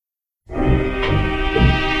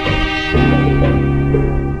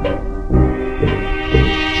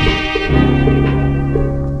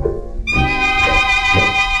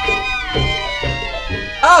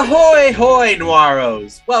Ahoy, hoy,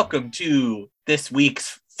 Noiros! Welcome to this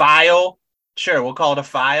week's file. Sure, we'll call it a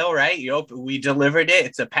file, right? We delivered it.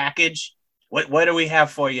 It's a package. What do we have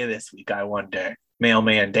for you this week, I wonder?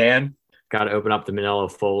 Mailman Dan? Got to open up the manila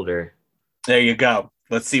folder. There you go.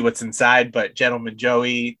 Let's see what's inside. But Gentleman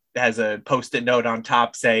Joey has a Post-it note on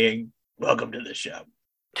top saying, welcome to the show.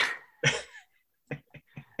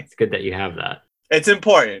 It's good that you have that. It's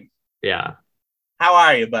important. Yeah. How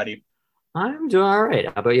are you, buddy? I'm doing all right.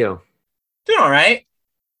 How about you? Doing all right.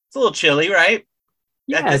 It's a little chilly, right?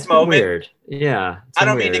 Yeah, At this it's been moment. weird. Yeah. I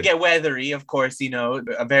don't mean to get weathery, of course,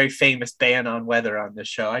 a very famous ban on weather on this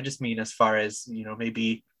show. I just mean as far as,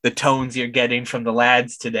 maybe the tones you're getting from the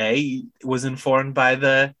lads today was informed by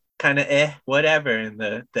the kind of whatever in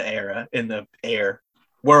the air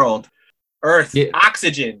world. Earth, Yeah.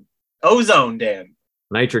 Oxygen, ozone, Dan.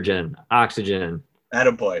 Nitrogen, oxygen,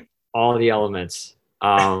 Attaboy. all the elements.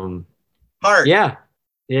 Heart. Yeah.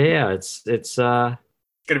 It's Gonna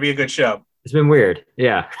be a good show. It's been weird.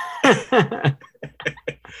 Yeah. I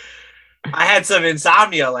had some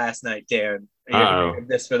insomnia last night, Dan. Uh-oh.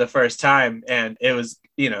 This for the first time, and it was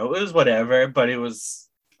whatever, but it was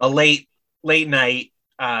a late night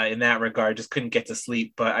in that regard. Just couldn't get to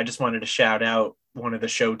sleep, but I just wanted to shout out one of the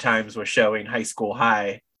show times we're showing High School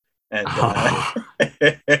High, and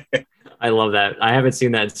I love that. I haven't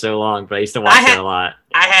seen that in so long, but I used to watch it a lot.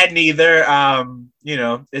 I hadn't either.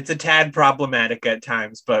 It's a tad problematic at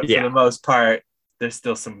times, but for the most part, there's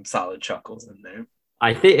still some solid chuckles in there.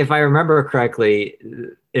 I think if I remember correctly,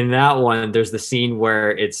 in that one, there's the scene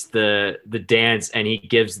where it's the dance and he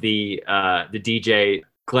gives the DJ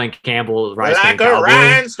Glenn Campbell like a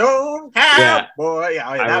rhinestone cowboy.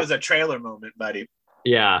 Yeah, that was a trailer moment, buddy.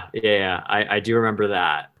 Yeah. I do remember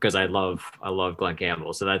that because I love Glenn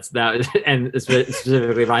Campbell. So that's that, and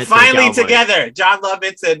specifically finally together, John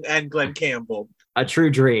Lovitz and Glenn Campbell. A true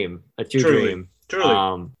dream. Truly.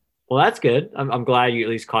 Well, that's good. I'm glad you at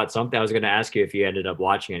least caught something. I was going to ask you if you ended up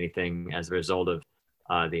watching anything as a result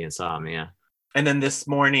of the insomnia. And then this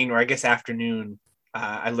morning, or I guess afternoon,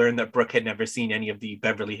 I learned that Brooke had never seen any of the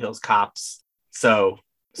Beverly Hills Cops. So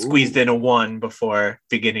squeezed in a 1 before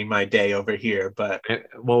beginning my day over here. But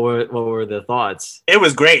what were the thoughts? It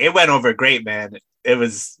was great. It went over great, man. It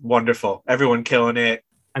was wonderful. Everyone killing it.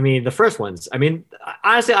 I mean, the first ones. I mean,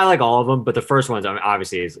 honestly, I like all of them, but the first ones,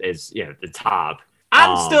 obviously, is the top.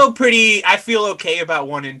 I'm still I feel okay about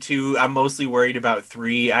 1 and 2. I'm mostly worried about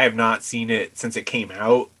 3. I have not seen it since it came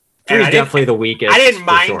out. 3 is definitely the weakest. I didn't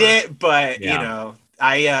mind it, but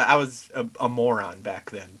I was a moron back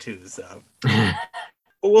then too. So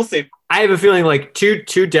but we'll see. I have a feeling like two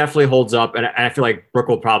definitely holds up, and I feel like Brooke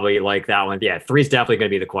will probably like that one. Yeah, 3 is definitely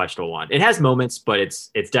going to be the questionable one. It has moments, but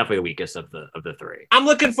it's definitely the weakest of the 3. I'm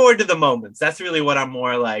looking forward to the moments. That's really what I'm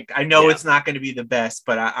more like. I know it's not going to be the best,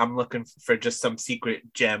 but I'm looking for just some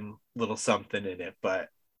secret gem, little something in it. But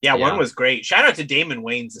 1 was great. Shout out to Damon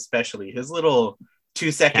Wayans, especially his little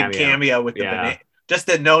 2-second cameo with the banana, just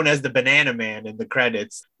known as the Banana Man in the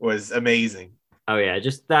credits, was amazing. Oh yeah,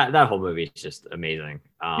 just that whole movie is just amazing.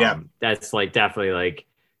 That's like definitely like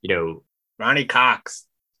Ronnie Cox.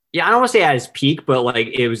 Yeah, I don't want to say at his peak, but like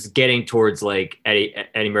it was getting towards like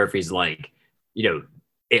Eddie Murphy's like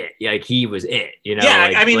it, like he was it.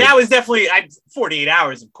 Yeah, I mean that was definitely 48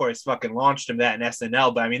 Hours, of course, fucking launched him that in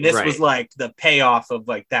SNL. But I mean this was like the payoff of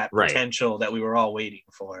like that potential that we were all waiting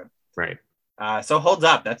for. Right. So holds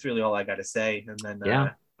up. That's really all I got to say. And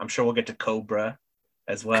then I'm sure we'll get to Cobra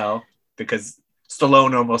as well because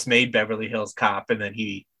Stallone almost made Beverly Hills Cop, and then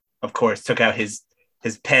he, of course, took out his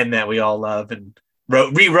pen that we all love and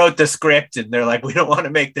rewrote the script. And they're like, "We don't want to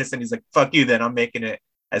make this," and he's like, "Fuck you, then I'm making it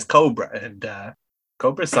as Cobra." And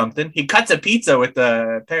Cobra's something. He cuts a pizza with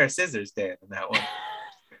a pair of scissors, Dan, in that one.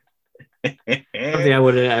 Something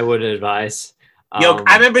I wouldn't advise.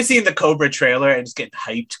 I remember seeing the Cobra trailer and just getting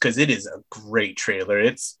hyped because it is a great trailer.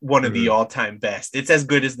 It's one of the all-time best. It's as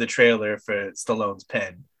good as the trailer for Stallone's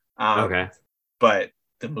pen. Okay. But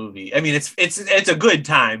the movie, I mean, it's a good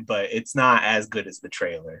time, but it's not as good as the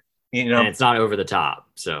trailer. And it's not over the top.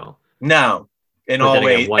 So no, in all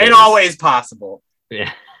ways possible.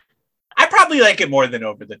 Yeah, I probably like it more than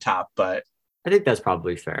Over the Top, but I think that's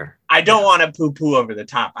probably fair. I don't want to poo-poo Over the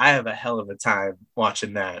Top. I have a hell of a time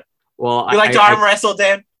watching that. Well, you like to arm wrestle,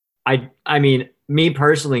 Dan? I mean, me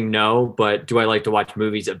personally, no, but do I like to watch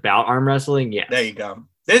movies about arm wrestling? Yes. There you go.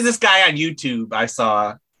 There's this guy on YouTube I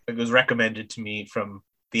saw. It was recommended to me from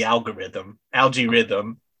the algorithm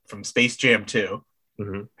from Space Jam 2.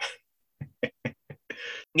 Mm-hmm.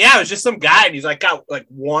 Yeah, it was just some guy, and he's like got like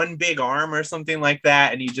one big arm or something like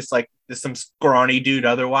that, and he just like some scrawny dude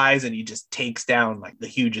otherwise, and he just takes down like the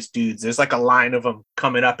hugest dudes. There's like a line of them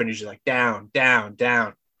coming up, and he's just like down, down,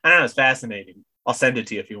 down. I don't know. It's fascinating. I'll send it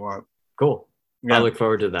to you if you want. Cool. Yeah. I look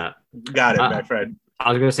forward to that. Got it, my friend.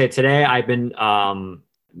 I was going to say today I've been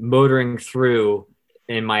motoring through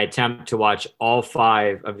in my attempt to watch all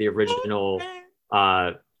 5 of the original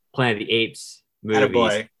Planet of the Apes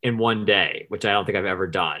movies in one day, which I don't think I've ever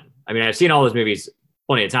done. I mean, I've seen all those movies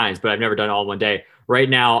plenty of times, but I've never done it all in one day. Right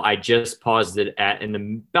now, I just paused it at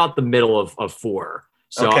about the middle of 4.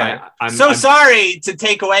 So okay. I'm sorry to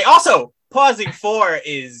take away. Also, pausing 4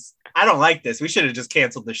 is, I don't like this. We should have just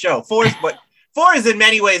canceled the show. 4 is in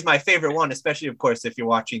many ways my favorite one, especially, of course, if you're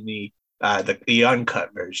watching the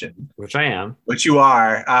uncut version, which I am, which you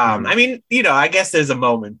are. I mean, I guess there's a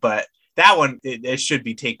moment, but that one it should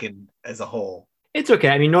be taken as a whole. It's okay.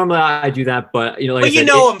 I mean, normally I do that, but like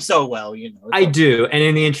them so well, I do, and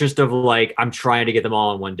in the interest of like, I'm trying to get them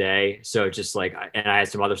all in one day, so just like, and I had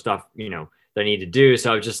some other stuff, that I need to do,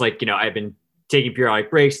 so I was just like, I've been taking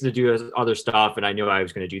periodic breaks to do other stuff, and I knew I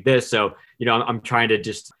was going to do this, so I'm trying to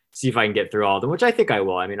just see if I can get through all of them, which I think I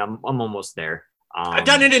will. I mean, I'm almost there. I've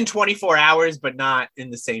done it in 24 hours, but not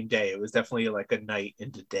in the same day. It was definitely like a night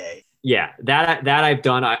into day. Yeah, that I've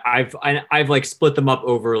done. I've like split them up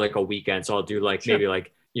over like a weekend. So I'll do like maybe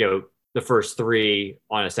like the first 3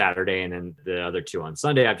 on a Saturday and then the other 2 on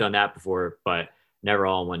Sunday. I've done that before, but never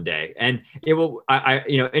all in one day. And it will.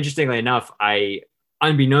 Interestingly enough,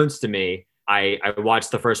 unbeknownst to me, I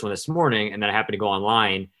watched the first one this morning, and then I happened to go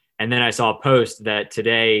online, and then I saw a post that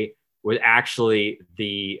today was actually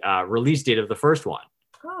the release date of the first one.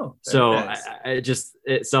 Oh, so nice.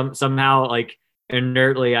 Somehow like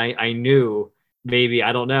inertly I knew, maybe,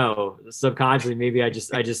 I don't know, subconsciously, maybe I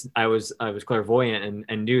was clairvoyant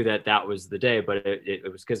and knew that was the day, but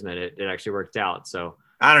it was kismet. It actually worked out. So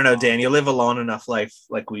I don't know, Dan, you live a long enough life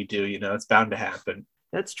like we do, it's bound to happen.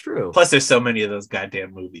 That's true. Plus there's so many of those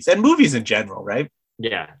goddamn movies, and movies in general, right?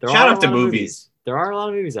 Yeah. Shout out to movies. There are a lot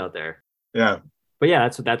of movies out there. Yeah. But yeah,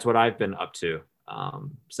 that's what I've been up to.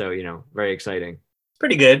 So, very exciting.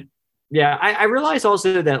 Pretty good. Yeah, I realized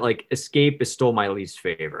also that like Escape is still my least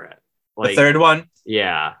favorite. Like, the third one?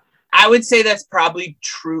 Yeah. I would say that's probably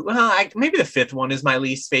true. Well, maybe the 5th one is my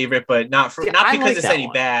least favorite, but not because like it's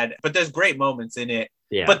any bad. But there's great moments in it.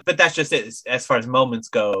 Yeah. But that's just it. As far as moments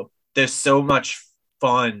go, there's so much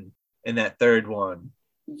fun in that third one.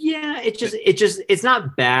 Yeah, it's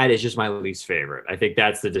not bad. It's just my least favorite. I think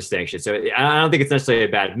that's the distinction. So I don't think it's necessarily a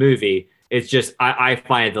bad movie. It's just I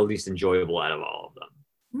find it the least enjoyable out of all of them.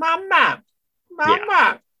 Mama.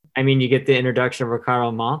 Yeah. I mean, you get the introduction of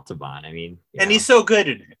Ricardo Montalban. I mean, he's so good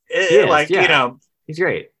in it. He's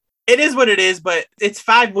great. It is what it is, but it's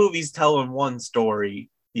 5 movies telling one story.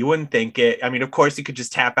 You wouldn't think it. I mean, of course, you could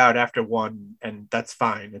just tap out after one, and that's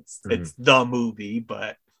fine. It's the movie,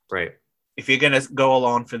 but right. If you're gonna go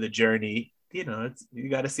along for the journey, you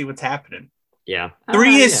got to see what's happening. Yeah,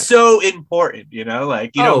 3 is so important.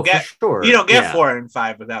 Like you don't get 4 and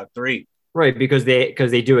 5 without 3. Right, because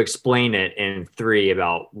they do explain it in 3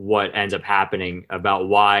 about what ends up happening, about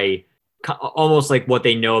why, almost like what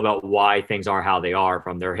they know about why things are how they are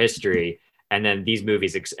from their history, and then these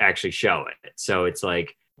movies actually show it. So it's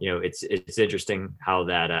like it's interesting how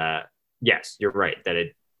that. Yes, you're right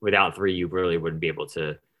that without 3 you really wouldn't be able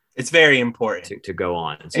to. It's very important to go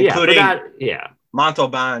on, so, including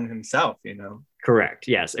Montalban himself. Correct.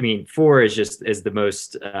 Yes, I mean 4 is the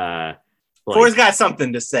most. 4's got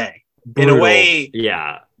something to say brutal. In a way.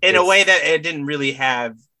 Yeah, in a way that it didn't really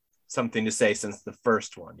have something to say since the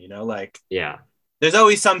first one. There's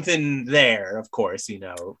always something there, of course.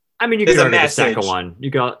 I mean, you could argue the second one.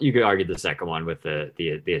 You could argue the second one with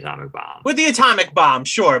the atomic bomb. With the atomic bomb,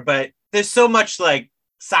 sure, but there's so much like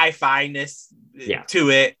sci-fi-ness to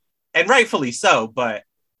it. And rightfully so, but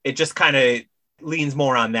it just kind of leans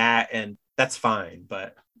more on that, and that's fine.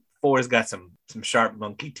 But 4's got some sharp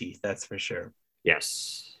monkey teeth, that's for sure.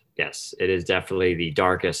 Yes, it is definitely the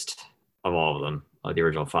darkest of all of them, of the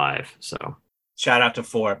original 5. So, shout out to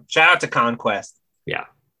 4. Shout out to Conquest. Yeah,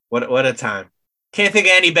 what a time. Can't think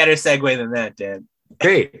of any better segue than that, Dan.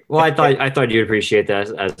 Great. Well, I thought you'd appreciate that,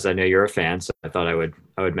 as I know you're a fan. So I thought I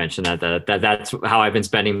would mention that's how I've been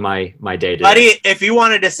spending my day today. Buddy, if you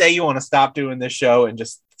wanted to say you want to stop doing this show and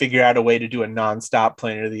just figure out a way to do a nonstop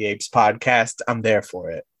Planet of the Apes podcast, I'm there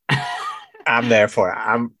for it. I'm there for it.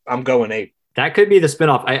 I'm going ape. That could be the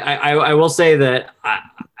spinoff. I will say that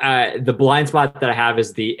the blind spot that I have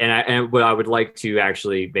is and what I would like to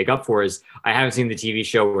actually make up for is I haven't seen the TV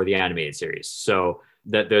show or the animated series. So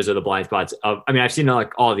those are the blind spots of. I mean, I've seen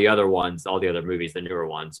like all the other ones, all the other movies, the newer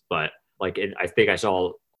ones, but like I think I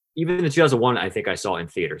saw even the 2001, I think I saw in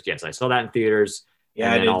theaters. Yes, I saw that in theaters.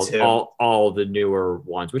 Yeah, and then I did too. all the newer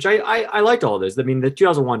ones, which I liked all of those. I mean, the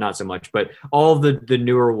 2001 not so much, but all the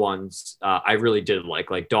newer ones I really did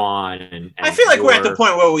like Dawn and I feel like we're at the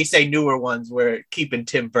point where we say newer ones. We're keeping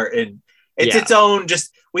Tim Burton. It's its own.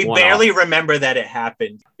 Just we barely remember that it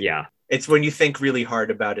happened. Yeah, it's when you think really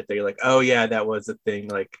hard about it that you're like, oh yeah, that was a thing.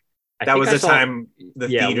 Like that was a time the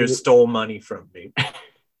theaters stole money from me.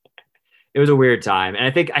 It was a weird time. And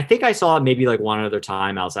I think I saw it maybe like one other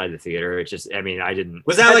time outside the theater. It's just, I mean, I didn't.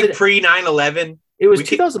 Was that like pre 9/11? It was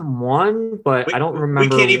 2001, but I don't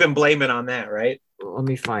remember. We can't even blame it on that, right? Let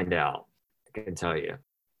me find out. I can tell you.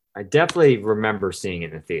 I definitely remember seeing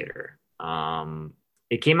it in the theater.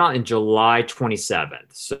 It came out in July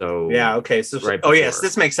 27th. So yeah, okay. So right oh yes,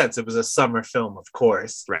 this makes sense. It was a summer film, of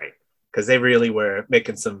course. Right. Because they really were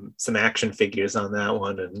making some action figures on that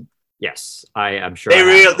one. And yes, I'm sure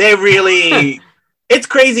they really it's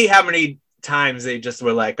crazy how many times they just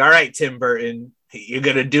were like, all right, Tim Burton, you're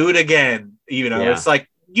gonna do it again. You know, it's like,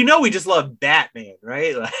 we just love Batman,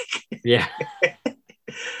 right? Like yeah.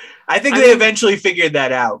 I think they eventually figured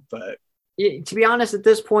that out, but to be honest, at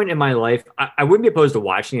this point in my life, I wouldn't be opposed to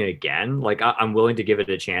watching it again. Like I'm willing to give it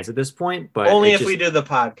a chance at this point, but only if we do the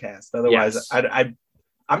podcast. Otherwise, yes.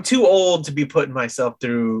 I'm too old to be putting myself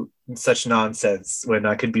through such nonsense when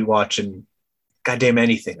I could be watching goddamn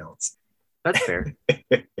anything else. That's fair.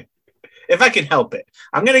 If I can help it.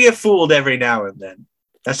 I'm going to get fooled every now and then.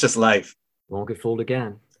 That's just life. Won't get fooled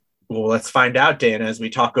again. Well, let's find out, Dan, as we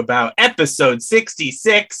talk about episode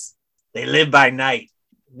 66, They Live by Night.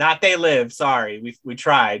 Not They Live, sorry. We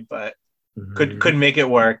tried, but couldn't make it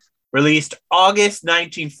work. Released August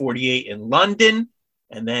 1948 in London.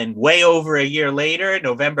 And then way over a year later,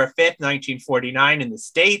 November 5th, 1949 in the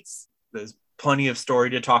States. There's plenty of story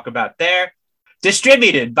to talk about there.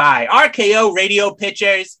 Distributed by RKO Radio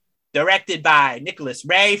Pictures. Directed by Nicholas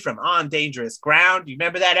Ray from On Dangerous Ground. You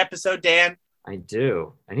remember that episode, Dan? I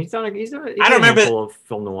do. And he's I don't remember of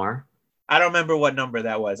film noir. I don't remember what number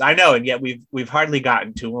that was. I know, and yet we've hardly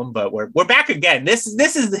gotten to him, but we're back again. This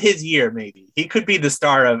is his year, maybe. He could be the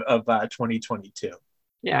star of 2022.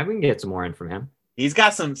 Yeah, we can get some more in from him. He's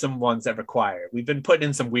got some ones that require. We've been putting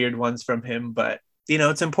in some weird ones from him, but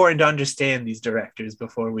it's important to understand these directors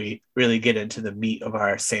before we really get into the meat of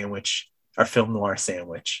our sandwich, our film noir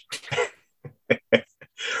sandwich.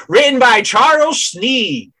 Written by Charles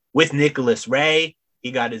Schneed with Nicholas Ray.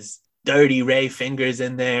 He got his dirty Ray fingers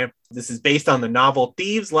in there. This is based on the novel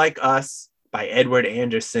Thieves Like Us by Edward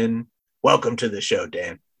Anderson. Welcome to the show,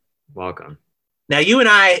 Dan. Welcome. Now, you and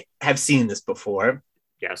I have seen this before.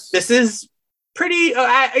 Yes. This is pretty,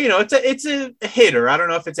 it's a hitter. I don't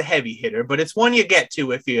know if it's a heavy hitter, but it's one you get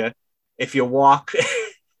to if you walk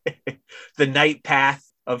the night path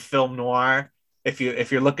of film noir, if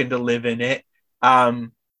you're looking to live in it.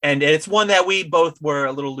 And it's one that we both were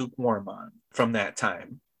a little lukewarm on from that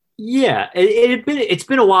time. Yeah, it's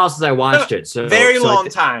been a while since I watched it. So very long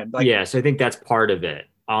time. So I think that's part of it.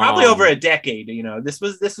 Probably over a decade. This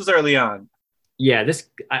was early on. Yeah,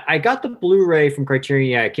 I got the Blu-ray from Criterion.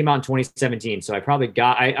 Yeah, it came out in 2017, so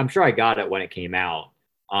I'm sure I got it when it came out.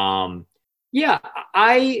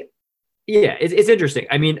 It's interesting.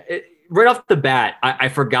 I mean, right off the bat, I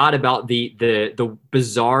forgot about the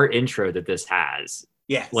bizarre intro that this has.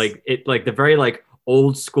 Yes, like the very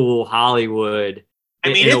old school Hollywood.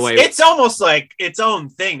 I mean, it's almost like its own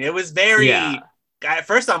thing. It was very. Yeah. At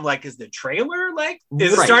first, I'm like, is the trailer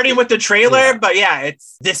is it starting with the trailer? Yeah. But yeah,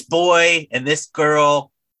 it's this boy and this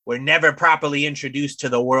girl were never properly introduced to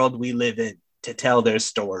the world we live in to tell their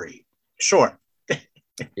story. Sure.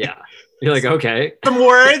 Yeah. You're like, okay. Some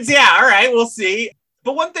words. Yeah. All right. We'll see.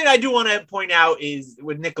 But one thing I do want to point out is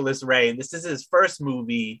with Nicholas Ray, this is his first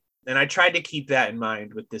movie. And I tried to keep that in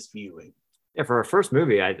mind with this viewing. Yeah, for a first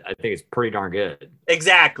movie, I think it's pretty darn good.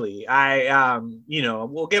 Exactly.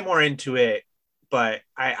 We'll get more into it. But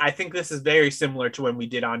I think this is very similar to when we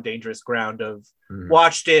did On Dangerous Ground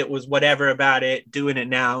watched it, was whatever about it, doing it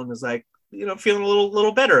now, and was like, feeling a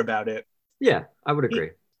little better about it. Yeah, I would agree.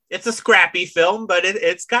 It's a scrappy film, but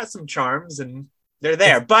it's got some charms and they're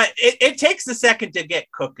there. But it takes a second to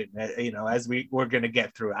get cooking, as we're going to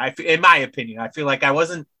get through it. In my opinion, I feel like I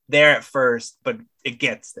wasn't there at first, but it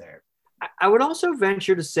gets there. I would also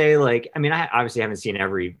venture to say, I obviously haven't seen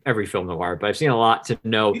every film noir, but I've seen a lot to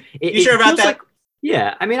know. You sure about that?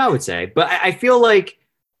 Yeah, I would say, but I feel like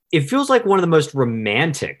it feels like one of the most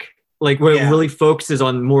romantic, when it really focuses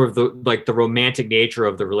on more of the romantic nature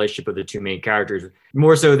of the relationship of the two main characters,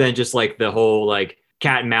 more so than just the whole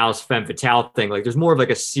cat and mouse femme fatale thing. There's more of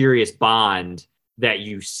a serious bond that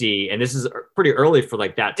you see, and this is pretty early for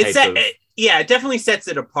that type of. Yeah, it definitely sets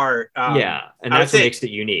it apart. Yeah, and that's what makes it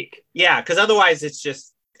unique. Yeah, because otherwise it's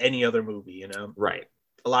just any other movie, you know? Right.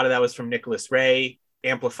 A lot of that was from Nicholas Ray,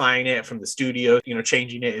 amplifying it from the studio, you know,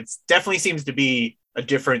 changing it. It definitely seems to be a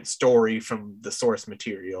different story from the source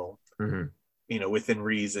material, you know, within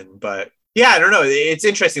reason. But yeah, I don't know. It's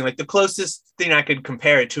interesting. Like the closest thing I could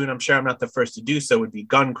compare it to, and I'm sure I'm not the first to do so, would be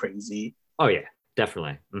Gun Crazy. Oh, yeah,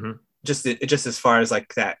 definitely. Just as far as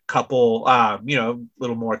like that couple, you know, a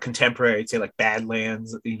little more contemporary, I'd say like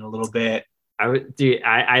Badlands, you know, a little bit.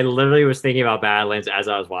 I literally was thinking about Badlands as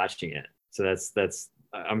I was watching it. So that's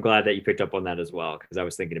I'm glad that you picked up on that as well, because I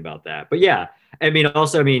was thinking about that. But yeah, I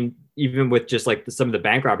mean, even with just like some of the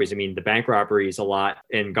bank robberies, I mean, the bank robberies a lot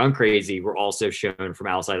in Gun Crazy were also shown from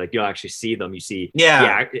outside. Like you don't actually see them. You see,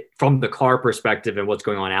 from the car perspective and what's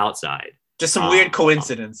going on outside. Just some weird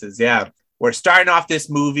coincidences. Yeah. We're starting off this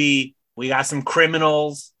movie. We got some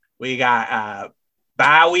criminals. We got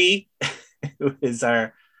Bowie, who is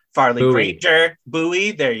our Farley Granger.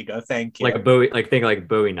 Bowie. There you go. Thank you. Like a Bowie, think like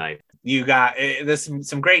Bowie knife. You got there's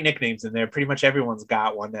some great nicknames in there. Pretty much everyone's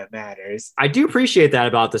got one that matters. I do appreciate that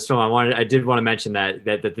about this film. I did want to mention that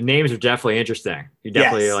the names are definitely interesting. You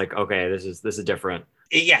definitely like, okay, this is different.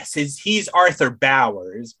 Yes, he's Arthur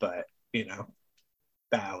Bowers, but you know,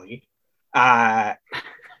 Bowie. I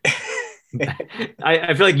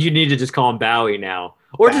feel like you need to just call him Bowie now,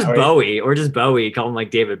 or just Bowie. Call him like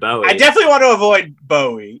David Bowie. I definitely want to avoid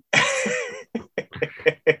Bowie.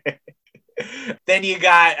 Then you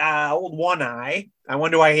got old One Eye. I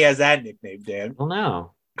wonder why he has that nickname, Dan. Well,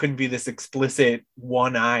 no. Couldn't be this explicit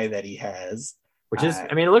one eye that he has. Which is,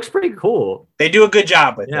 I mean, it looks pretty cool. They do a good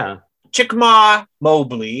job with it. Chickamauga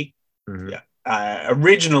Mobley.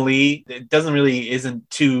 Originally, it isn't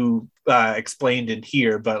too explained in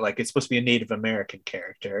here, but like it's supposed to be a Native American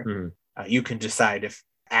character. You can decide if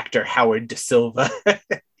actor Howard Da Silva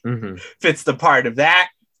fits the part of that.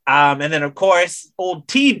 And then, of course, old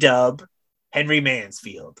T-Dub, Henry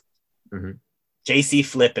Mansfield, JC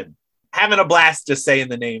Flippin. Having a blast just saying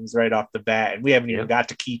the names right off the bat, and we haven't even got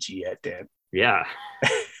to Keechee yet, Dan. Yeah.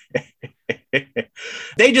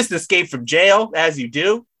 They just escaped from jail, as you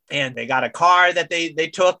do, and they got a car that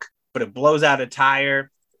they took, but it blows out a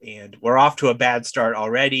tire, and we're off to a bad start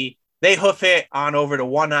already. They hoof it on over to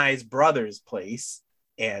One Eye's brother's place,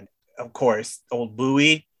 and of course, old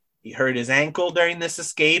Bowie, he hurt his ankle during this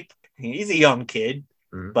escape. He's a young kid,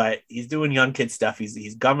 but he's doing young kid stuff.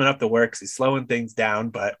 He's gumming up the works. He's slowing things down,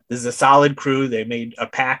 but this is a solid crew. They made a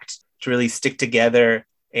pact to really stick together.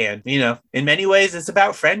 And, you know, in many ways, it's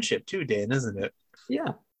about friendship too, Dan, isn't it? Yeah.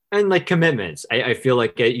 And like commitments. I feel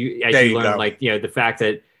like as you learn, like, you know, the fact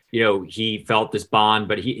that, you know, he felt this bond,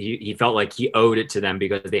 but he felt like he owed it to them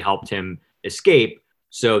because they helped him escape.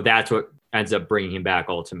 So that's what ends up bringing him back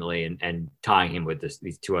ultimately and tying him with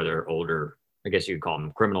these two other older, I guess you could call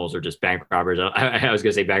them criminals or just bank robbers. I was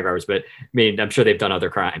going to say bank robbers, but I mean, I'm sure they've done other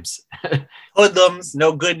crimes. Hoodlums,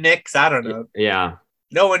 no good nicks. I don't know. Yeah.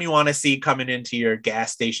 No one you want to see coming into your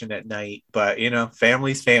gas station at night, but you know,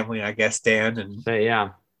 family's family, I guess, Dan. And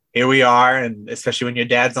here we are. And especially when your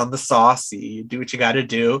dad's on the sauce, you do what you got to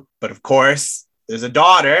do. But of course, there's a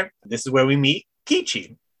daughter. This is where we meet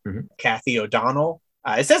Keechee, Kathy O'Donnell.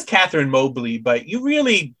 It says Catherine Mobley, but you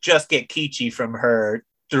really just get Keechee from her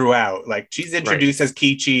throughout. Like she's introduced as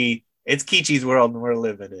Keechee. It's Keechee's world and we're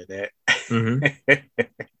living in it.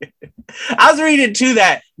 I was reading too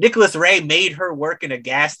that Nicholas Ray made her work in a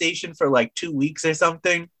gas station for like 2 weeks or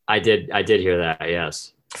something. I did hear that.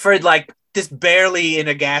 Yes. For like this barely in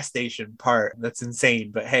a gas station part. That's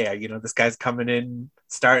insane. But hey, you know, this guy's coming in,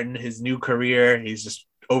 starting his new career. He's just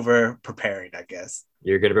over preparing, I guess.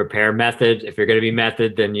 You're going to prepare method. If you're going to be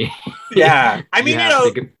method, then you. Yeah. I mean, you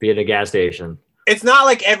know, to be at a gas station. It's not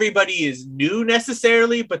like everybody is new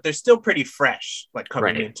necessarily, but they're still pretty fresh, like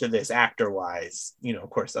coming into this actor wise, you know, of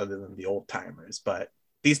course, other than the old timers, but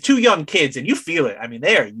these two young kids, and you feel it. I mean,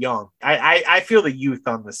 they are young. I feel the youth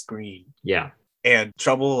on the screen. Yeah. And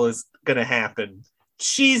trouble is going to happen.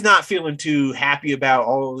 She's not feeling too happy about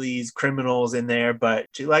all of these criminals in there, but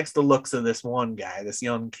she likes the looks of this one guy, this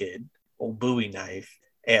young kid, old Bowie knife.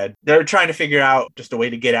 And they're trying to figure out just a way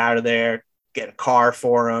to get out of there, get a car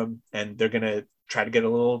for him, and they're going to try to get a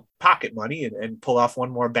little pocket money and pull off one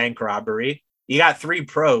more bank robbery. You got three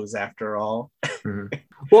pros after all.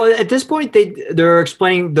 Well, at this point, they're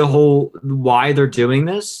explaining the whole why they're doing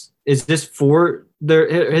this. Is this for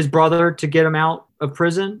his brother to get him out of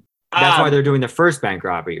prison? That's why they're doing the first bank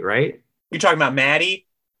robbery, right? You're talking about Maddie's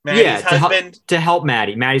husband? To help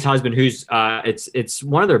Maddie's husband, who's it's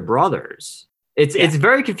one of their brothers. It's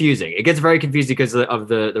very confusing. It gets very confusing because of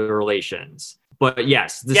the relations. But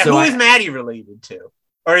yes. Who is Maddie related to?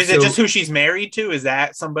 Or is it just who she's married to? Is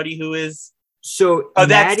that somebody who is? So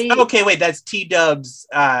Maddie, that's okay. Wait, that's T-Dub's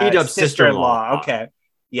sister-in-law. Okay,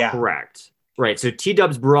 yeah, correct. Right. So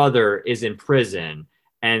T-Dub's brother is in prison,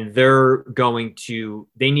 and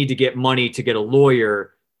they need to get money to get a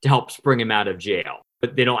lawyer to help spring him out of jail,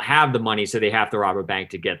 but they don't have the money, so they have to rob a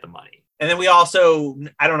bank to get the money. And then we also,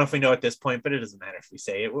 I don't know if we know at this point, but it doesn't matter if we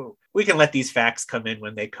say it. We can let these facts come in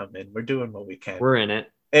when they come in. We're doing what we can. We're in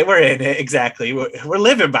it. We're in it, exactly. We're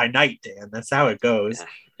living by night, Dan. That's how it goes.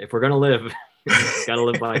 Yeah. If we're going to live, got to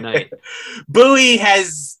live by night. Bowie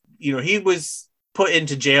has, he was put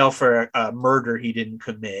into jail for a murder he didn't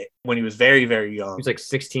commit when he was very, very young. He was like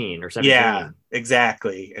 16 or 17. Yeah,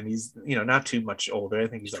 exactly. And he's, not too much older. I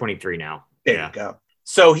think he's 23 now. There you go.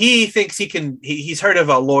 So he thinks he's heard of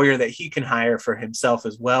a lawyer that he can hire for himself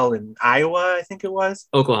as well in Iowa, I think it was.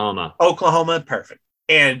 Oklahoma, perfect.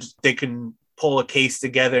 And they can pull a case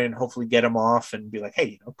together and hopefully get him off and be like,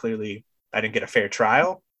 hey, clearly I didn't get a fair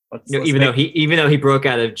trial. Even though he broke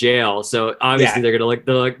out of jail, so obviously they're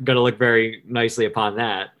gonna look very nicely upon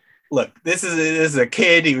that. Look, this is a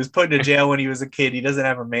kid. He was put in jail when he was a kid. He doesn't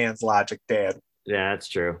have a man's logic, Dan. Yeah, that's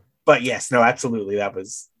true. But yes, no, absolutely, that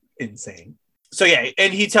was insane. So yeah,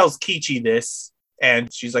 and he tells Kichi this,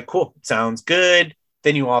 and she's like, "Cool, sounds good."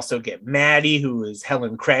 Then you also get Maddie, who is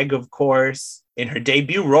Helen Craig, of course, in her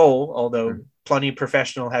debut role, although plenty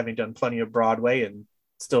professional, having done plenty of Broadway and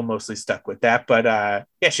still mostly stuck with that. But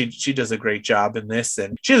yeah, she does a great job in this,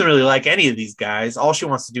 and she doesn't really like any of these guys. All she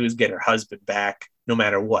wants to do is get her husband back, no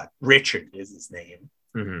matter what. Richard is his name.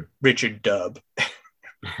 Mm-hmm. Richard Dub.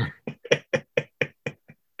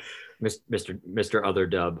 Mr. Other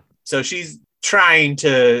Dub. So she's trying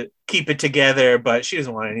to keep it together, but she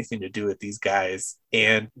doesn't want anything to do with these guys.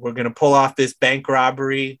 And we're going to pull off this bank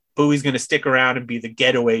robbery. Bowie's going to stick around and be the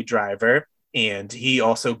getaway driver. And he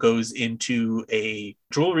also goes into a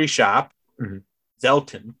jewelry shop,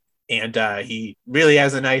 Zelton. And he really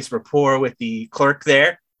has a nice rapport with the clerk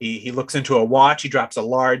there. He looks into a watch. He drops a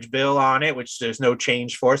large bill on it, which there's no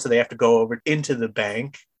change for. So they have to go over into the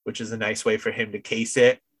bank, which is a nice way for him to case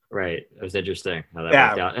it. Right. It was interesting how that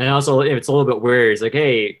worked out. And also, it's a little bit weird. It's like,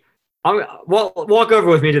 hey, walk over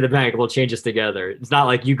with me to the bank. We'll change this together. It's not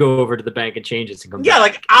like you go over to the bank and change this and come back.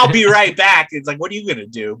 Like, I'll be right back. It's like, what are you going to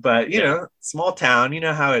do? But, you know, small town, you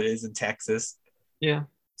know how it is in Texas. Yeah.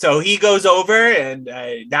 So he goes over and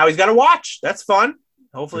now he's got a watch. That's fun.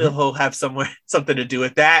 Hopefully he'll have something to do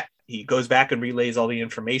with that. He goes back and relays all the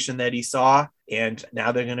information that he saw. And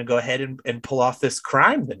now they're going to go ahead and pull off this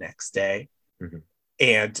crime the next day. Mm-hmm.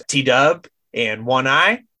 And T-Dub and One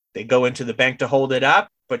Eye, they go into the bank to hold it up,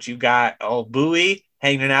 but you got old Bowie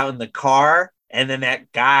hanging out in the car. And then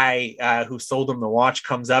that guy who sold him the watch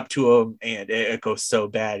comes up to him and it goes so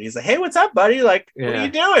bad. He's like, hey, what's up, buddy? Like, what are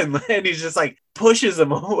you doing? And he's just like pushes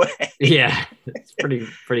him away. Yeah, it's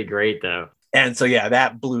pretty great though. And so, yeah,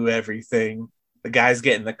 that blew everything. The guys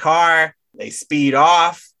get in the car, they speed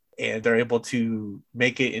off and they're able to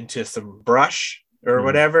make it into some brush or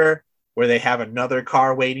whatever, where they have another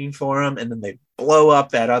car waiting for them, and then they blow up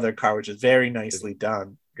that other car, which is very nicely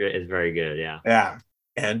done. It's very good, yeah. Yeah.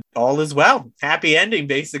 And all is well. Happy ending,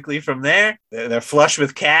 basically, from there. They're flush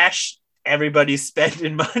with cash. Everybody's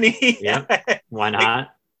spending money. Yeah, why not?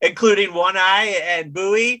 Including One Eye and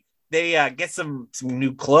Bowie. They get some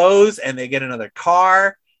new clothes, and they get another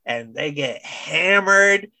car, and they get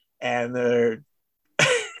hammered, and they're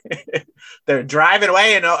driving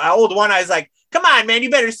away, and old One Eye's like, come on, man, you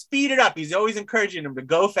better speed it up. He's always encouraging him to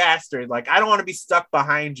go faster. Like, I don't want to be stuck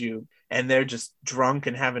behind you. And they're just drunk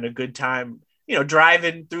and having a good time,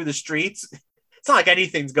 driving through the streets. It's not like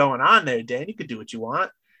anything's going on there, Dan. You could do what you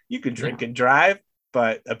want. You could drink and drive,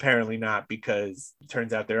 but apparently not, because it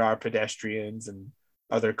turns out there are pedestrians and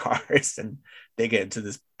other cars, and they get into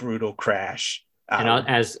this brutal crash. And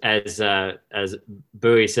as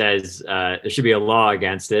Bowie says, there should be a law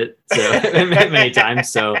against it. So many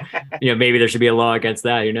times. So, maybe there should be a law against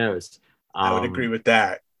that. Who knows? I would agree with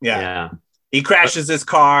that. Yeah. He crashes his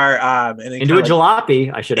car into a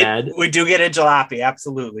jalopy, I should add. We do get a jalopy.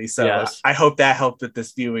 Absolutely. So yes. I hope that helped with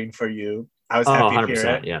this viewing for you. I was happy to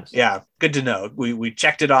hear it. Yes. Yeah. Good to know. We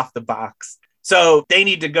checked it off the box. So they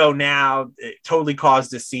need to go now. It totally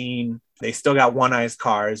caused a scene. They still got One Eye's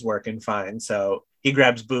car is working fine. So he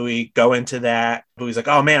grabs Bowie, go into that. Bowie's like,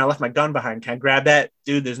 oh man, I left my gun behind. Can I grab that?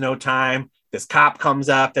 Dude, there's no time. This cop comes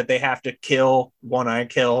up that they have to kill. One Eye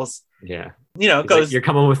kills. Yeah. It goes, like, you're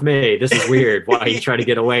coming with me. This is weird. Why are you trying to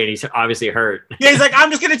get away? And he's obviously hurt. Yeah, he's like,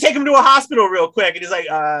 I'm just going to take him to a hospital real quick. And he's like,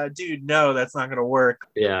 dude, no, that's not going to work.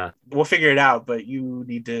 Yeah. We'll figure it out, but you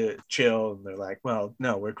need to chill. And they're like, well,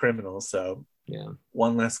 no, we're criminals. So yeah,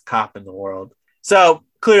 one less cop in the world. So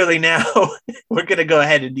clearly now we're going to go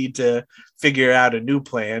ahead and need to figure out a new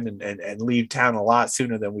plan and leave town a lot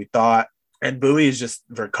sooner than we thought. And Bowie is just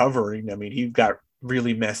recovering. I mean, he got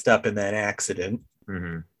really messed up in that accident.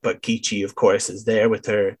 Mm-hmm. But Kichi, of course, is there with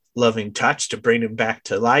her loving touch to bring him back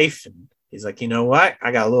to life. And he's like, you know what?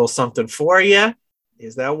 I got a little something for you.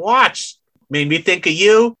 Here's that watch. Made me think of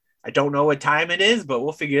you. I don't know what time it is, but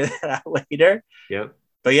we'll figure that out later. Yep.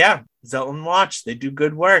 But yeah, Zelton watch. They do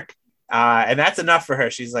good work. And that's enough for her.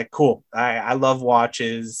 She's like, cool. I love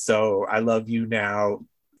watches. So I love you now.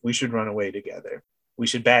 We should run away together. We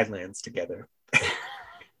should Badlands together.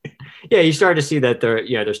 Yeah, you start to see that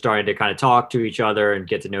they're starting to kind of talk to each other and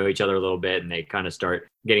get to know each other a little bit, and they kind of start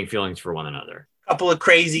getting feelings for one another. Couple of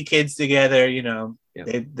crazy kids together, Yep.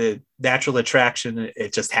 the natural attraction,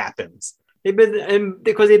 it just happens.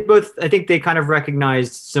 Because they both, I think they kind of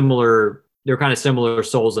recognized they're kind of similar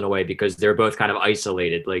souls in a way, because they're both kind of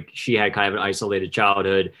isolated. Like she had kind of an isolated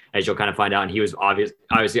childhood, as you'll kind of find out, and he was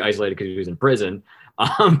obviously isolated because he was in prison.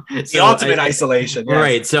 The ultimate isolation, yes.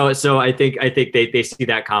 Right? So I think they see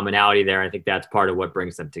that commonality there. I think that's part of what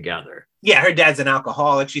brings them together. Yeah, her dad's an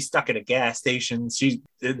alcoholic. She's stuck at a gas station.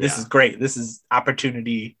 This is great. This is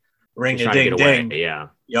opportunity. Ring a ding ding. Yeah.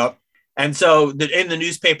 Yep. And so in the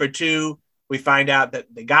newspaper too, we find out that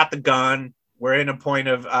they got the gun. We're in a point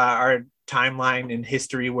of our timeline in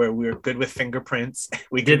history where we're good with fingerprints.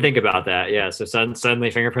 We did think about that. Yeah. So suddenly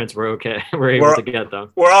fingerprints were okay. We're able to get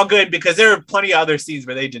them. We're all good, because there are plenty of other scenes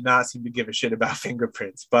where they did not seem to give a shit about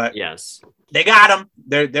fingerprints, but yes, they got them.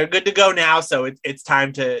 They're good to go now. So it's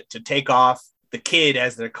time to take off. The kid,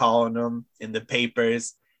 as they're calling him in the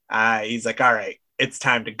papers, he's like, all right, it's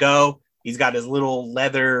time to go. He's got his little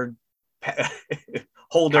leather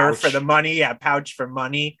holder for the money. Yeah, pouch for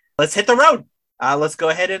money. Let's hit the road. Let's go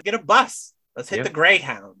ahead and get a bus. Let's hit the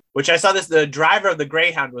Greyhound, which I saw the driver of the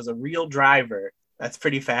Greyhound was a real driver. That's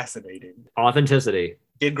pretty fascinating. Authenticity.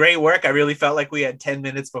 Did great work. I really felt like we had 10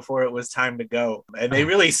 minutes before it was time to go. And they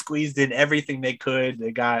really squeezed in everything they could.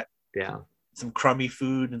 They got some crummy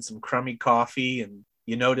food and some crummy coffee. And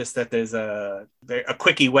you notice that there's a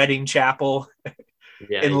quickie wedding chapel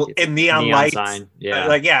in neon lights. Sign.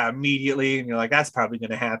 Yeah. Immediately. And you're like, that's probably going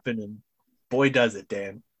to happen. And boy, does it,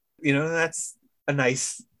 Dan. That's a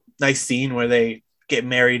nice scene where they get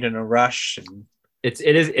married in a rush, and it's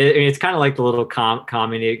kind of like the little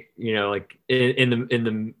comedy, like in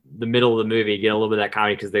the middle of the movie, you get a little bit of that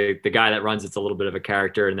comedy because the guy that runs it's a little bit of a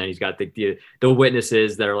character, and then he's got the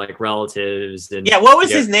witnesses that are like relatives. And what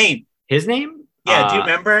was his name? His name? Yeah, do you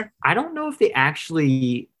remember? I don't know if they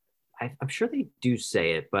actually. I'm sure they do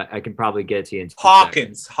say it, but I can probably get it to you in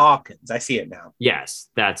Hawkins. I see it now. Yes,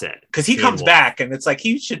 that's it. Because he comes back, and it's like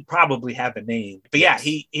he should probably have a name. But yeah,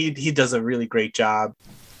 he does a really great job.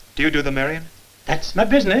 Do you do the marrying? That's my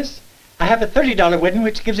business. I have a $30 wedding,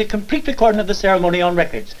 which gives a complete recording of the ceremony on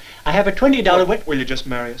records. I have a $20 wedding. Will you just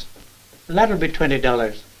marry us? That'll be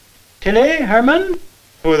 $20. Tilly, Herman?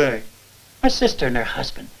 Who are they? My sister and her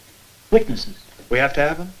husband. Witnesses. We have to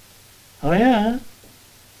have them? Oh, yeah.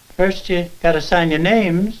 First, you gotta sign your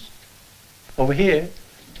names. Over here.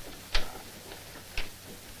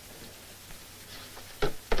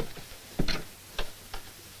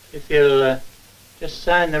 If you'll just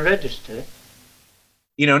sign the register.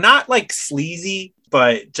 Not like sleazy,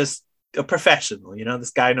 but just a professional.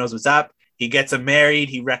 This guy knows what's up. He gets him married.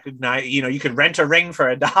 He recognized, you could rent a ring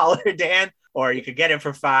for $1, Dan, or you could get it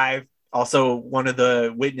for $5. Also, one of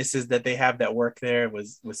the witnesses that they have that work there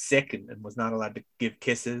was sick and was not allowed to give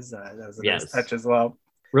kisses. That was a nice touch as well.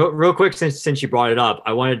 Real quick, since you brought it up,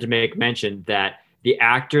 I wanted to make mention that the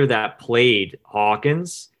actor that played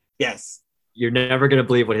Hawkins, you're never going to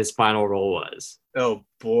believe what his final role was. Oh,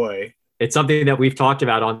 boy. It's something that we've talked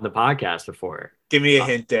about on the podcast before. Give me a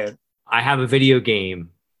hint, Dan. I have a video game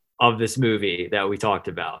of this movie that we talked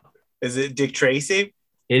about. Is it Dick Tracy?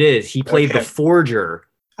 It is. He played the forger.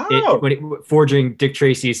 Forging Dick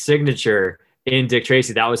Tracy's signature in Dick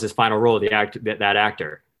Tracy. That was his final role, that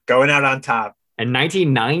actor. Going out on top. And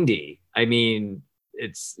 1990, I mean,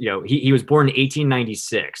 it's, he was born in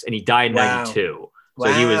 1896 and he died in 92.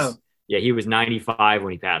 So he was 95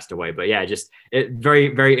 when he passed away. But yeah, very,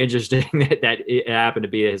 very interesting that it happened to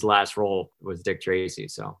be his last role was Dick Tracy.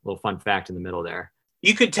 So a little fun fact in the middle there.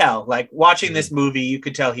 You could tell, like watching this movie, you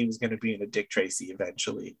could tell he was going to be in a Dick Tracy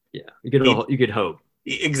eventually. Yeah, you could hope.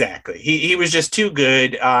 Exactly. He was just too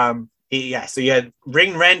good. So you had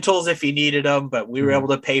ring rentals if you needed them, but we were able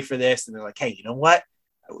to pay for this. And they're like, hey, you know what?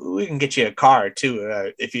 We can get you a car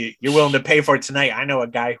too. If you're willing to pay for it tonight, I know a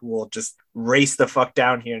guy who will just race the fuck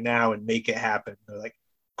down here now and make it happen. They're like,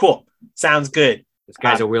 cool. Sounds good. This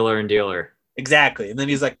guy's a wheeler and dealer. Exactly. And then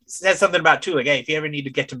he's like, says something about too, like, hey, if you ever need to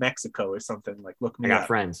get to Mexico or something, like, look me I up. got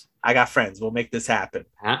friends. I got friends. We'll make this happen.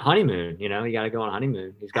 Honeymoon, you got to go on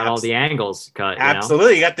honeymoon. He's got all the angles cut.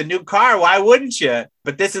 Absolutely. You got the new car. Why wouldn't you?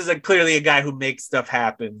 But this is clearly a guy who makes stuff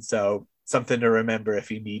happen. So something to remember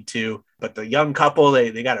if you need to. But the young couple,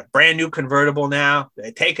 they got a brand new convertible now.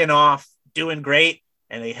 They're taking off, doing great.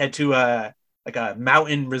 And they head to a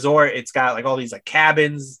mountain resort. It's got like all these like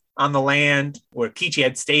cabins on the land where Kichi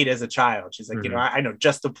had stayed as a child. She's like, I know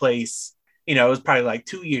just the place. It was probably like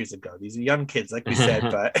 2 years ago. These are young kids, like we said,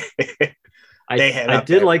 but I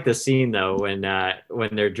did like the scene though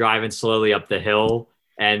when they're driving slowly up the hill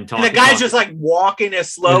and talking. And the guy's just like walking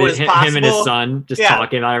as slow as possible. Him and his son just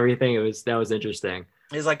talking about everything. That was interesting.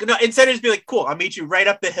 He's like, no, instead of just be like, cool, I'll meet you right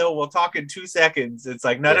up the hill. We'll talk in 2 seconds. It's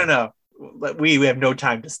like, no. We have no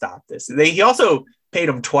time to stop this. He also paid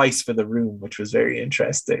him twice for the room, which was very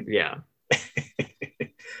interesting. Yeah.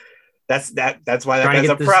 That's why that guy's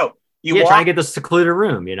a pro. Trying to get the secluded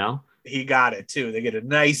room, He got it too. They get a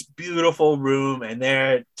nice, beautiful room and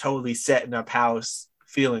they're totally setting up house,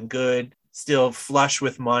 feeling good, still flush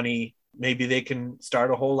with money. Maybe they can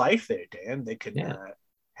start a whole life there, Dan. They can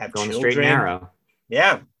have going children. Straight and narrow.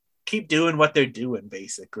 Yeah. Keep doing what they're doing,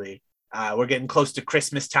 basically. We're getting close to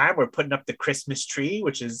Christmas time. We're putting up the Christmas tree,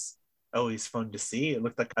 which is always fun to see. It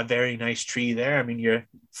looked like a very nice tree there. I mean, you're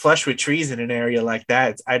flush with trees in an area like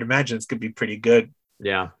that. I'd imagine it's going to be pretty good.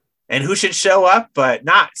 Yeah. And who should show up? But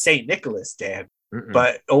not St. Nicholas, Dan,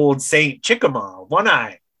 but old St. Chickamaw, One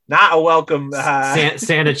Eye. Not a welcome.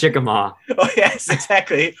 Santa Chickamaw. Oh, yes,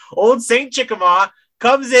 exactly. Old St. Chickamaw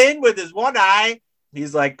comes in with his one eye.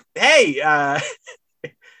 He's like, hey,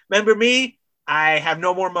 remember me? I have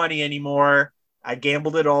no more money anymore. I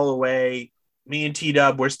gambled it all away. Me and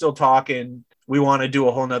T-Dub, we're still talking. We want to do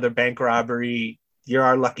a whole nother bank robbery. You're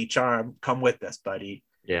our lucky charm. Come with us, buddy.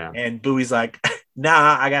 Yeah. And Bowie's like,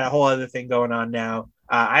 nah, I got a whole other thing going on now.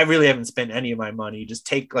 I really haven't spent any of my money. Just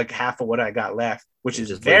take like half of what I got left, which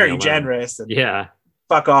is very generous. And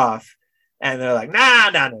fuck off. And they're like,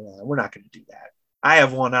 nah, we're not going to do that. I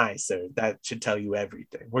have one eye, sir. That should tell you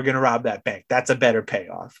everything. We're going to rob that bank. That's a better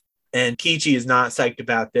payoff. And Kichi is not psyched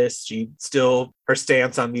about this. Her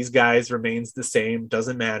stance on these guys remains the same.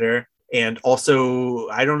 Doesn't matter. And also,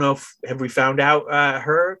 I don't know have we found out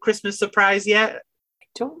her Christmas surprise yet? I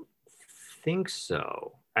don't think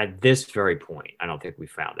so. At this very point, I don't think we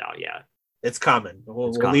found out yet. It's coming.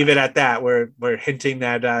 We'll leave it at that. We're hinting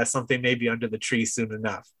that something may be under the tree soon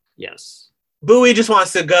enough. Yes. Bowie just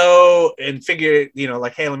wants to go and figure,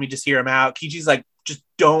 like, hey, let me just hear him out. Kichi's like, just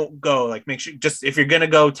don't go. Like, make sure, just if you're going to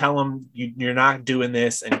go, tell him you're not doing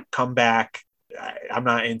this and come back. I'm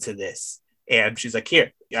not into this. And she's like,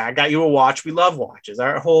 here, I got you a watch. We love watches.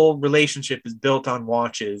 Our whole relationship is built on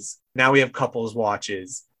watches. Now we have couples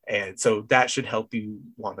watches. And so that should help you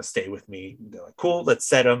want to stay with me. And they're like, cool, let's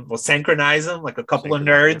set them. We'll synchronize them like a couple of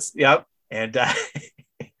nerds. Yep. And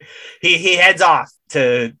he heads off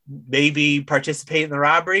to maybe participate in the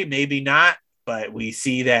robbery, maybe not. But we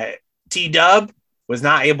see that T-Dub was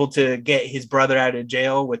not able to get his brother out of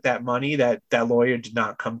jail with that money. That lawyer did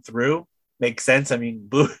not come through. Makes sense. I mean,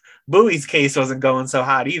 Bowie's case wasn't going so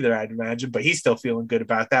hot either, I'd imagine, but he's still feeling good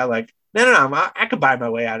about that. Like, no, I could buy my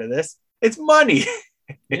way out of this. It's money.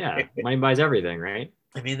 Yeah, money buys everything, right?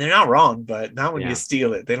 I mean, they're not wrong, but not when you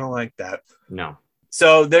steal it. They don't like that. No.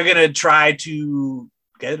 So they're going to try to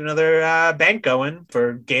get another bank going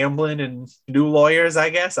for gambling and new lawyers, I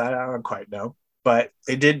guess. I don't quite know. But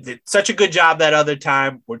they did such a good job that other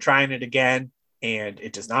time. We're trying it again, and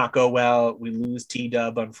it does not go well. We lose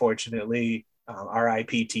T-Dub, unfortunately.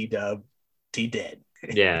 R.I.P. T-Dub. T-dead.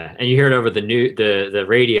 Yeah, and you hear it over the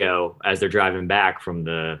radio as they're driving back from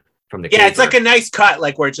the yeah, it's like a nice cut,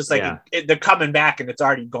 like where it's just like they're coming back and it's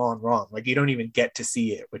already gone wrong. Like you don't even get to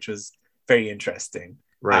see it, which was very interesting.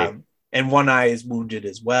 Right. And One Eye is wounded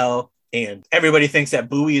as well. And everybody thinks that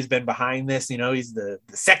Bowie has been behind this. He's the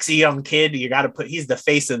sexy young kid. He's the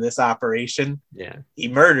face of this operation. Yeah. He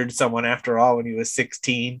murdered someone after all when he was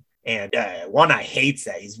 16. And One Eye hates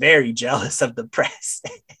that. He's very jealous of the press.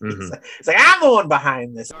 Mm-hmm. It's like, I'm the one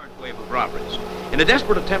behind this. Wave of robberies. In a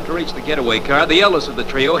desperate attempt to reach the getaway car, the eldest of the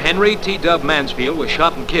trio, Henry T-Dub Mansfield, was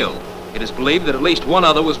shot and killed. It is believed that at least one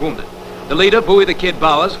other was wounded. The leader, Bowie the Kid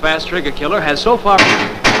Bowers, fast trigger killer, has so far...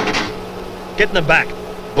 Get in the back.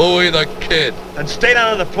 Bowie the Kid. And stay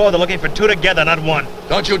down on the floor. They're looking for two together, not one.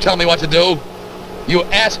 Don't you tell me what to do. You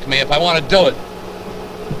ask me if I want to do it.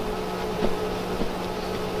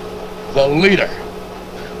 The leader.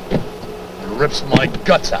 He rips my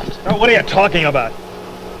guts out. Oh, what are you talking about?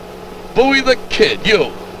 Bowie the Kid,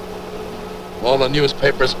 you. All the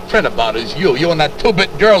newspapers print about is you and that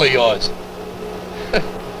two-bit girl of yours.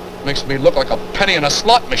 Makes me look like a penny in a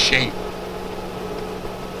slot machine.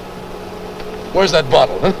 Where's that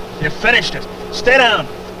bottle, huh? You finished it. Stay down.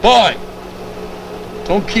 Boy,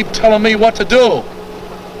 don't keep telling me what to do.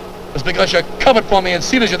 Just because you're covered for me and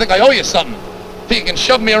see that you think I owe you something. Think you can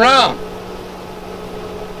shove me around.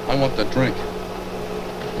 I want that drink.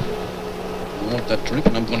 I want that drink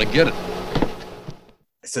and I'm gonna get it.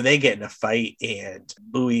 So they get in a fight and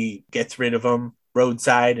Bowie gets rid of him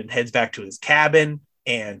roadside and heads back to his cabin.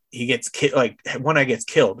 And he gets killed, like One Eye gets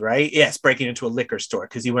killed, right? Yes, breaking into a liquor store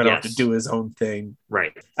because he went off to do his own thing.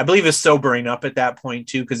 Right. I believe it's sobering up at that point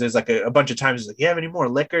too, because there's like a bunch of times he's like, you have any more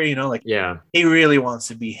liquor? You know, like he really wants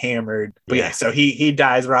to be hammered. But yeah, so he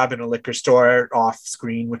dies robbing a liquor store off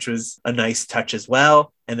screen, which was a nice touch as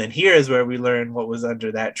well. And then here is where we learn what was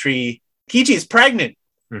under that tree. Kichi's pregnant.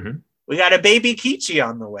 Mm-hmm. We got a baby Kichi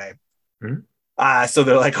on the way. Mm-hmm. So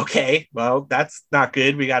they're like, okay, well, that's not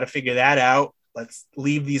good. We got to figure that out. Let's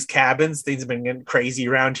leave these cabins. Things have been getting crazy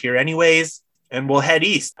around here anyways. And we'll head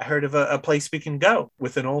east. I heard of a place we can go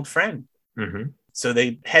with an old friend. Mm-hmm. So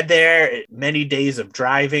they head there. Many days of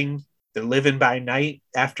driving. They're living by night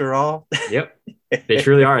after all. Yep. They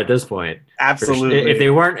truly are at this point. Absolutely. If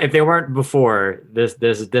they weren't before, this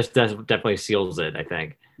definitely seals it, I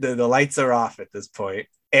think. The lights are off at this point.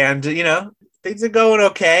 And, you know, things are going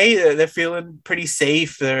okay. They're feeling pretty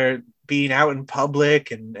safe. They're being out in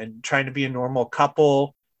public and trying to be a normal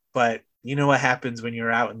couple. But you know what happens when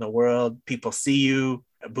you're out in the world? People see you.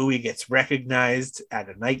 Bowie gets recognized at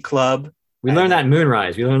a nightclub. We learned that in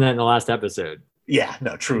Moonrise. We learned that in the last episode. Yeah,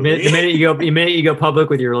 no, truly. The minute you go public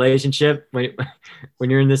with your relationship, when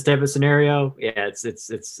you're in this type of scenario, yeah,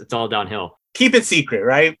 it's all downhill. Keep it secret,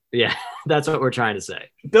 right? Yeah, that's what we're trying to say.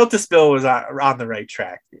 Built to Spill was on the right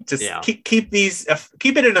track. Just keep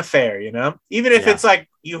it an affair, you know? Even if it's like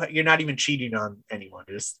you're not even cheating on anyone,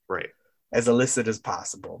 just as illicit as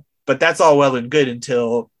possible. But that's all well and good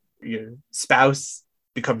until your spouse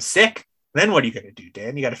becomes sick. Then what are you going to do,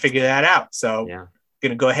 Dan? You got to figure that out. So going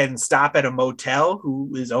to go ahead and stop at a motel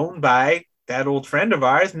who is owned by that old friend of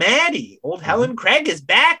ours, Maddie. Old Helen Craig is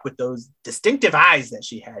back with those distinctive eyes that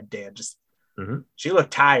she had, Dan. Just she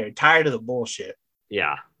looked tired of the bullshit.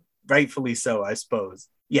 Yeah. Rightfully so, I suppose.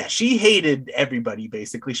 Yeah, she hated everybody,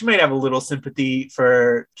 basically. She might have a little sympathy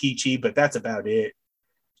for Kichi, but that's about it.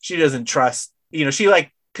 She doesn't trust, she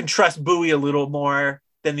can trust Bowie a little more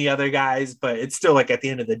than the other guys, but it's still like at the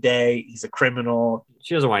end of the day, he's a criminal.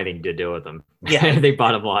 She doesn't want anything to do with him. Yeah. I think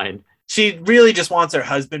bottom line. She really just wants her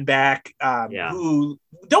husband back. Who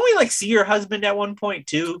don't we see her husband at one point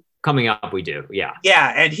too? Coming up, we do. Yeah.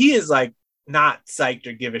 Yeah. And he is not psyched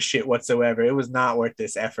or give a shit whatsoever. It was not worth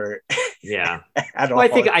this effort. Yeah. At all.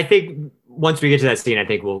 I think once we get to that scene, I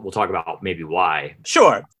think we'll talk about maybe why.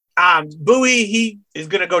 Sure. Bowie, he is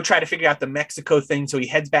going to go try to figure out the Mexico thing. So he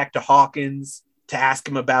heads back to Hawkins to ask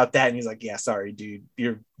him about that. And he's like, yeah, sorry, dude,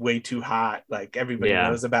 you're way too hot. Like everybody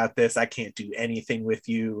knows about this. I can't do anything with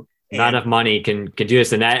you. Not enough money can do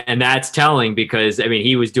this. And that's telling because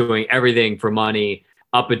he was doing everything for money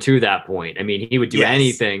up until that point. He would do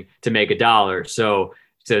anything to make $1. So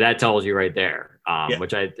that tells you right there,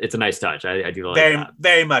 which it's a nice touch. I do like that.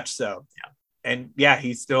 Very much so. Yeah. And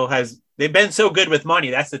he still has, they've been so good with money.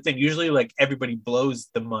 That's the thing. Usually everybody blows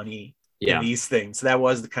the money in these things. So that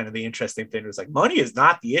was the interesting thing. It was money is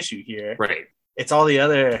not the issue here. Right. It's all the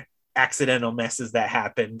other accidental messes that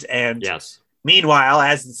happened. And meanwhile,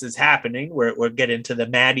 as this is happening, we're getting to the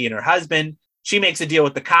Maddie and her husband. She makes a deal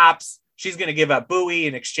with the cops. She's going to give up Bowie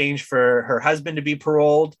in exchange for her husband to be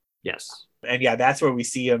paroled. Yes. And that's where we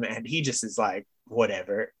see him. And he just is like,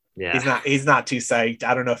 whatever. Yeah. He's not too psyched.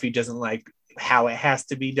 I don't know if he doesn't like how it has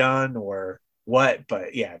to be done or what, but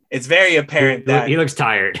it's very apparent that he looks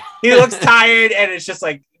tired. He looks tired. And it's just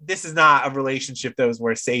this is not a relationship that was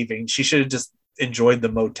worth saving. She should have just enjoyed the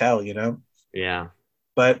motel, Yeah.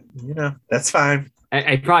 But, that's fine.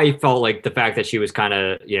 I probably felt like the fact that she was kind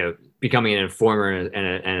of, becoming an informer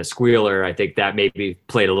and a squealer, I think that maybe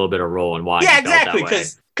played a little bit of a role in why. Yeah, exactly.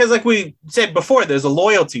 Because like we said before, there's a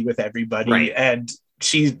loyalty with everybody and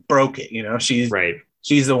she broke it,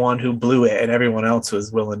 she's the one who blew it and everyone else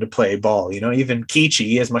was willing to play ball, even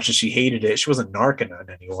Kichi, as much as she hated it, she wasn't narking on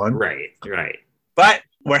anyone. Right. But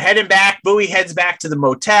we're heading back. Bowie heads back to the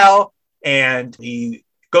motel and he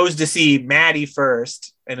goes to see Maddie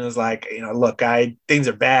first and was like, look, things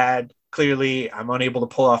are bad. Clearly, I'm unable to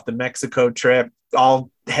pull off the Mexico trip.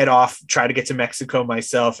 I'll head off, try to get to Mexico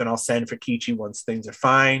myself, and I'll send for Kichi once things are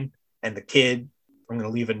fine. And the kid, I'm going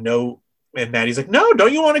to leave a note. And Maddie's like, no,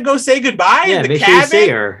 don't you want to go say goodbye? Yeah, in the make cabin? sure you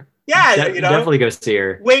see her. Yeah, definitely go see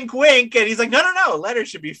her. Wink, wink. And he's like, no, letter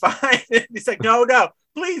should be fine. And he's like, no,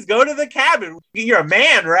 please go to the cabin. You're a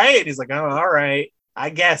man, right? And he's like, oh, all right, I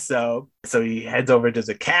guess so. So he heads over to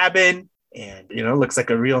the cabin and, looks like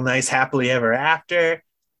a real nice happily ever after,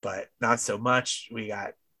 but not so much. We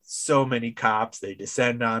got so many cops. They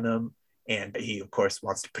descend on him and he, of course,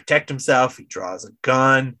 wants to protect himself. He draws a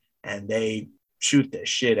gun and they shoot the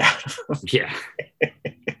shit out of him. Yeah.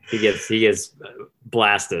 He gets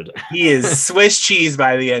blasted. He is Swiss cheese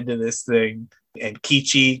by the end of this thing. And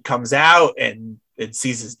Kichi comes out and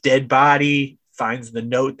sees his dead body, finds the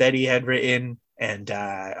note that he had written, and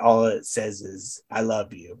all it says is, I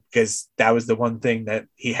love you, because that was the one thing that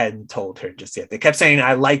he hadn't told her just yet. They kept saying,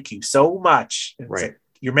 I like you so much. And right. Like,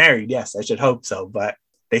 you're married. Yes, I should hope so. But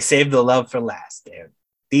they saved the love for last, Dan.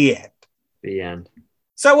 The end. The end.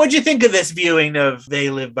 So what'd you think of this viewing of They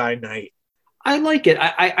Live by Night? I like it.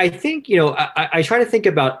 I think, I try to think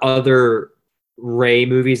about other Ray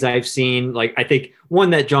movies I've seen. Like, I think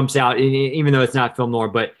one that jumps out, even though it's not film noir,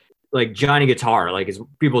 but like Johnny Guitar, like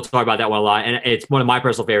people talk about that one a lot. And it's one of my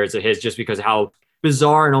personal favorites of his just because of how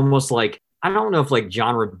bizarre and almost like, I don't know if like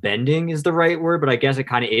genre bending is the right word, but I guess it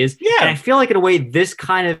kind of is. Yeah. And I feel like in a way, this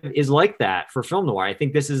kind of is like that for film noir. I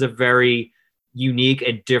think this is a very unique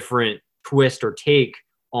and different twist or take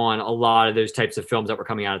on a lot of those types of films that were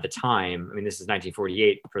coming out at the time. I mean, this is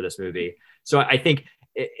 1948 for this movie. So I think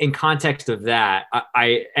in context of that,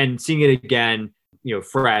 I and seeing it again,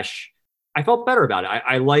 fresh, I felt better about it.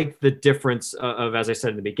 I like the difference of, as I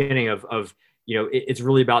said in the beginning, of it's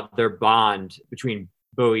really about their bond between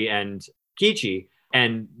Bowie and Kichi,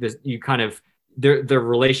 and this, you kind of their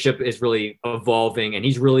relationship is really evolving, and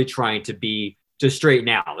he's really trying to straighten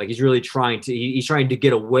out. Like he's really trying to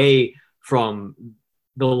get away from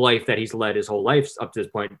the life that he's led his whole life up to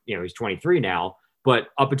this point. He's 23 now, but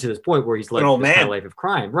up until this point where he's led this kind of life of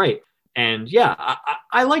crime, right? And yeah,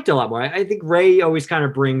 I liked it a lot more. I think Ray always kind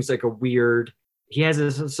of brings like he has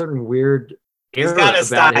a certain weird era. He's got a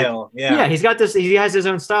style. Yeah, he's got this. He has his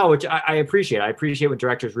own style, which I appreciate. I appreciate when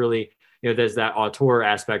directors really, there's that auteur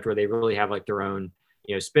aspect where they really have like their own,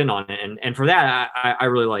 spin on it. And for that, I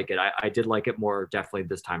really like it. I did like it more definitely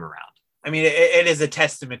this time around. I mean, it is a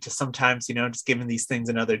testament to sometimes, just giving these things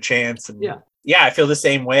another chance. And yeah, I feel the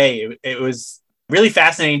same way. It was really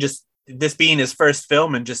fascinating, just this being his first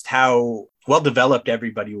film and just how well developed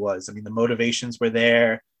everybody was. I mean, the motivations were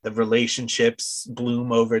there, the relationships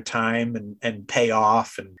bloom over time and pay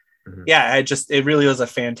off. And yeah, it really was a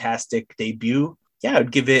fantastic debut. Yeah, I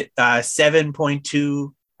would give it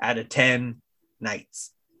 7.2 out of 10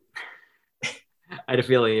 nights. I had a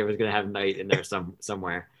feeling it was going to have night in there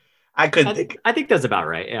somewhere. I think that's about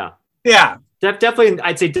right. Yeah. Yeah. Definitely.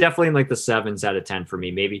 I'd say definitely in like the 7s out of 10 for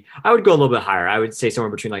me. Maybe I would go a little bit higher. I would say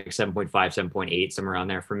somewhere between like 7.5, 7.8, somewhere around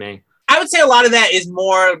there for me. I would say a lot of that is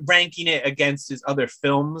more ranking it against his other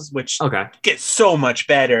films, which get so much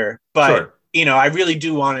better. But, I really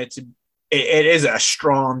do want it to, it is a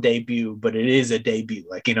strong debut, but it is a debut.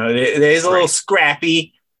 Like, it is a little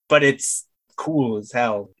scrappy, but it's cool as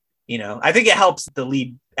hell. I think it helps the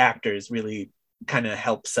lead actors really kind of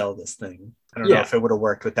help sell this thing. I don't know if it would have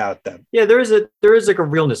worked without them. Yeah, there is like a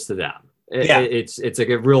realness to them. It's like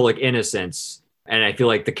a real like innocence, and I feel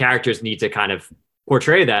like the characters need to kind of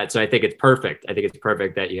portray that. So I think it's perfect. I think it's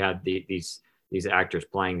perfect that you have these actors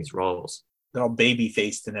playing these roles. They're all baby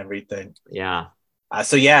faced and everything. Yeah.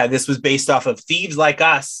 So this was based off of Thieves Like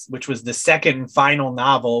Us, which was the second and final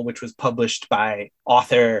novel, which was published by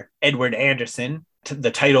author Edward Anderson.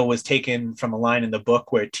 The title was taken from a line in the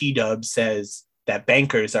book where T-Dub says that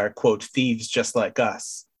bankers are, quote, thieves just like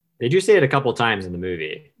us. They do say it a couple times in the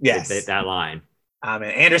movie. Yes. That line. And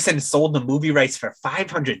Anderson sold the movie rights for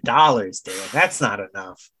 $500, Dan. That's not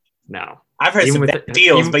enough. No. I've heard some bad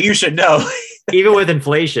deals, but you should know. Even with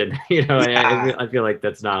inflation, I feel like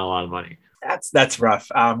that's not a lot of money. That's rough.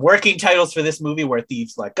 Working titles for this movie were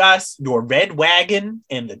Thieves Like Us, Your Red Wagon,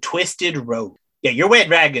 and The Twisted Road. Yeah, Your Red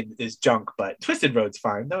Wagon is junk, but Twisted Road's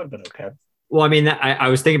fine. That would have been okay. Well, I mean, I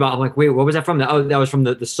was thinking about, I'm like, wait, what was that from? That was from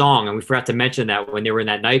the song. And we forgot to mention that when they were in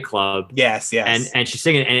that nightclub. Yes. And she's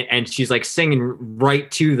singing, and she's like singing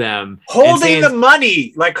right to them. Holding the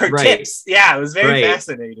money, like her tips. Yeah, it was very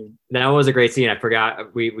fascinating. That was a great scene. I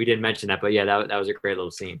forgot, we didn't mention that, but yeah, that was a great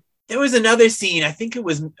little scene. There was another scene, I think it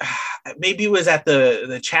was, maybe it was at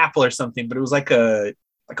the chapel or something, but it was like a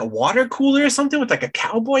water cooler or something with like a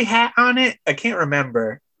cowboy hat on it. I can't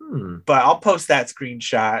remember. But I'll post that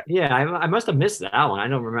screenshot. Yeah, I must have missed that one. I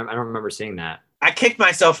don't remember seeing that. I kicked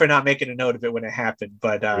myself for not making a note of it when it happened.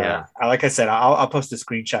 But like I said, I'll post a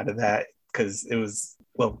screenshot of that because it was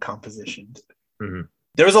well compositioned. Mm-hmm.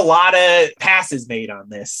 There was a lot of passes made on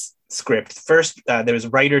this script. First, there was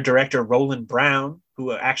writer-director Roland Brown,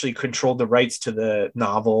 who actually controlled the rights to the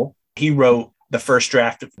novel. He wrote the first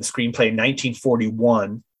draft of the screenplay in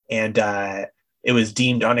 1941, and it was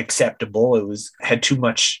deemed unacceptable. It had too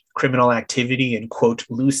much criminal activity and, quote,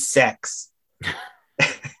 loose sex.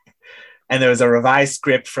 And there was a revised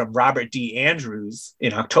script from Robert D. Andrews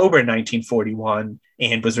in October 1941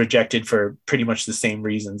 and was rejected for pretty much the same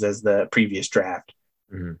reasons as the previous draft.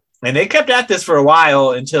 Mm-hmm. And they kept at this for a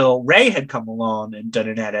while until Ray had come along and done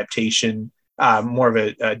an adaptation, more of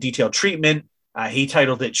a detailed treatment. He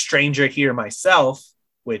titled it Stranger Here Myself,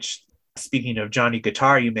 which, speaking of Johnny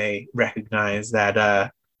Guitar, you may recognize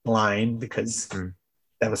that line because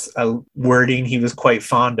that was a wording he was quite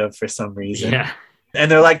fond of for some reason. Yeah. And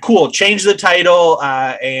they're like, cool, change the title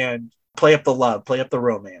and play up the love, play up the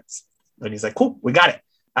romance. And he's like, cool, we got it.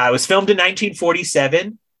 It was filmed in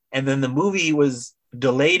 1947. And then the movie was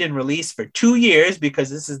delayed and released for 2 years because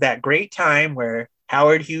this is that great time where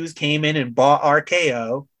Howard Hughes came in and bought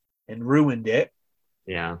RKO and ruined it.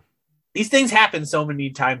 Yeah. These things happen so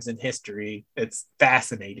many times in history. It's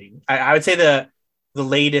fascinating. I would say the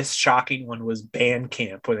latest shocking one was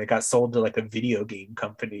Bandcamp, when it got sold to like a video game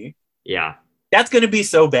company. Yeah. That's going to be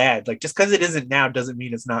so bad. Like, just because it isn't now doesn't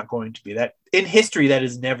mean it's not going to be. That in history, that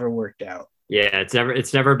has never worked out. Yeah,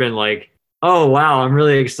 it's never been like, oh wow, I'm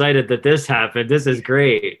really excited that this happened. This is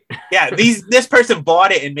great. Yeah, this person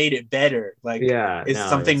bought it and made it better. Like, yeah, it's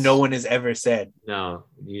something no one has ever said. No,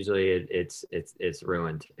 usually it's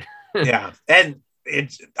ruined. Yeah, and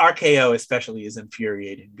RKO especially is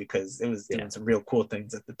infuriating because it was doing some real cool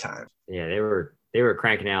things at the time. Yeah, they were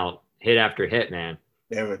cranking out hit after hit, man.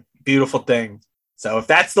 They were beautiful things. So if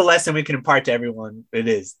that's the lesson we can impart to everyone, it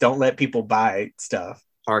is don't let people buy stuff.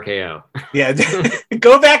 RKO. Yeah,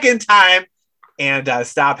 go back in time and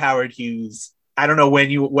stop Howard Hughes. I don't know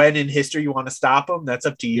when in history you want to stop him. That's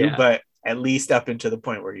up to you, but at least up until the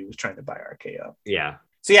point where he was trying to buy RKO. Yeah.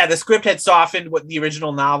 So yeah, the script had softened what the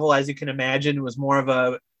original novel, as you can imagine. It was more of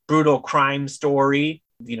a brutal crime story.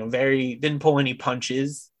 Didn't pull any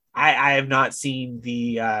punches. I have not seen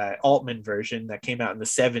the Altman version that came out in the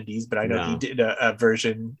 70s, but I know he did a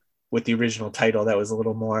version with the original title that was a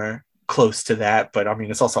little more close to that. But I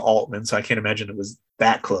mean, it's also Altman, so I can't imagine it was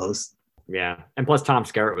that close. Yeah, and plus Tom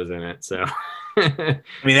Skerritt was in it, so I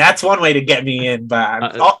mean, that's one way to get me in.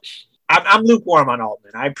 But I'm lukewarm on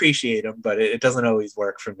Altman. I appreciate him, but it doesn't always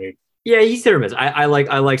work for me. Yeah, he's hit or miss. I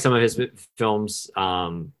like some of his films.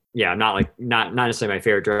 Yeah, not necessarily my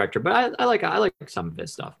favorite director, but I like some of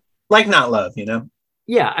his stuff. Like Not Love,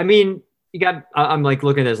 Yeah, I mean, I'm like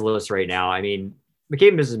looking at his list right now. I mean, McCabe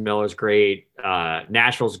and Mrs. Miller is great.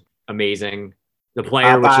 Nashville's amazing. The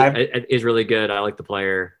Player, which is really good. I like The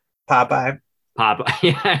Player. Popeye.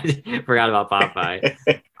 Yeah, I forgot about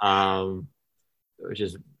Popeye. Which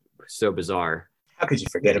is so bizarre. How could you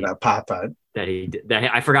forget about Popeye?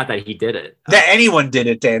 I forgot that he did it. That anyone did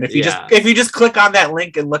it, Dan. If you just click on that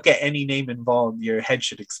link and look at any name involved, your head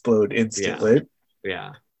should explode instantly.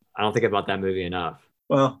 Yeah. I don't think about that movie enough.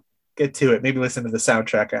 Well, get to it. Maybe listen to the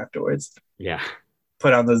soundtrack afterwards. Yeah.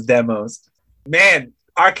 Put on those demos. Man,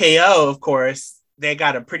 RKO, of course, they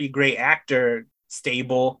got a pretty great actor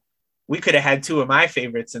stable. We could have had two of my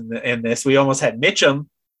favorites in this. We almost had Mitchum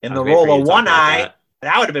in the role of One Eye.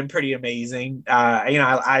 That would have been pretty amazing.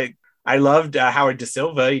 I loved Howard Da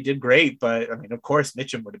Silva. He did great, but I mean, of course,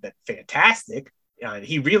 Mitchum would have been fantastic.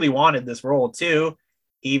 He really wanted this role too.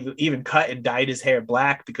 He even cut and dyed his hair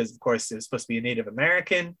black because, of course, it was supposed to be a Native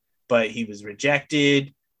American, but he was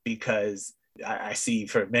rejected because I see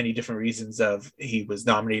for many different reasons he was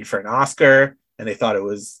nominated for an Oscar and they thought it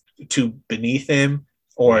was too beneath him.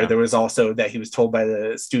 Or there was also that he was told by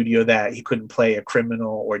the studio that he couldn't play a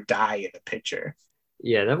criminal or die in a picture.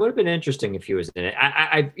 Yeah, that would have been interesting if he was in it.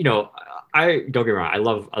 I don't get me wrong. I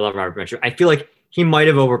love Robert Mitchum. I feel like he might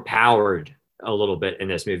have overpowered a little bit in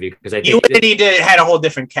this movie because I think he had a whole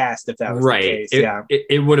different cast if that was the case.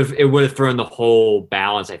 It would have thrown the whole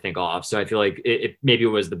balance, I think, off. So I feel like maybe it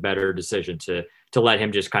was the better decision to let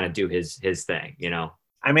him just kind of do his thing,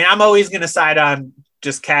 I mean, I'm always going to side on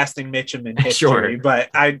just casting Mitchum in history, sure.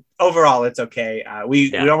 But overall it's okay.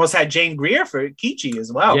 We almost had Jane Greer for Kichi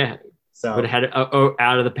as well. Yeah, so would have had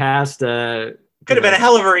Out of the Past. Could have been a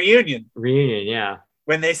hell of a reunion. Yeah.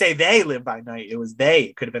 When they say they live by night, it was they.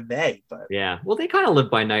 It could have been they, but yeah. Well, they kind of live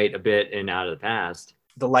by night a bit in Out of the Past.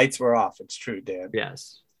 The lights were off. It's true, Dan.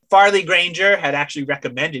 Yes. Farley Granger had actually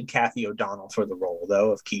recommended Kathy O'Donnell for the role,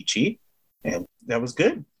 though, of Kichi, and that was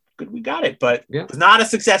good. Good, we got it, but it was not a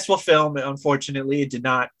successful film. Unfortunately, it did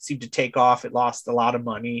not seem to take off. It lost a lot of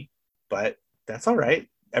money, but that's all right.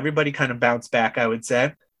 Everybody kind of bounced back, I would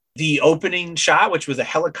say. The opening shot, which was a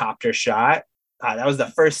helicopter shot, That was the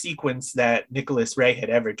first sequence that Nicholas Ray had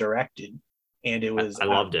ever directed, and it was I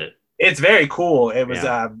loved it. It's very cool. It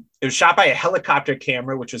was shot by a helicopter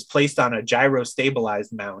camera, which was placed on a gyro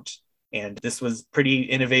stabilized mount, and this was pretty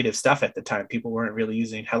innovative stuff at the time. People weren't really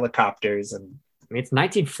using helicopters, and I mean, it's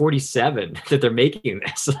 1947 that they're making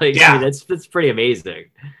this. Like, yeah, I mean, that's pretty amazing.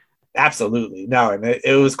 Absolutely. No, and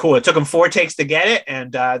it was cool. It took them 4 takes to get it,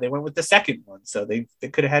 and they went with the second one, so they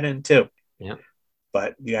could have had it in 2. Yeah.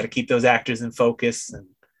 But you got to keep those actors in focus, and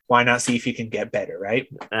why not see if you can get better, right?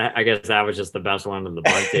 I guess that was just the best one in the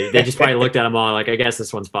bunch. They just probably looked at them all like, I guess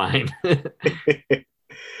this one's fine.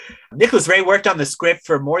 Nicholas Ray worked on the script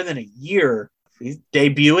for more than a year. He's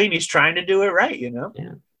debuting. He's trying to do it right, you know?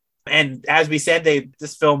 Yeah. And as we said,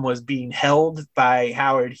 this film was being held by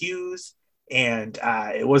Howard Hughes, and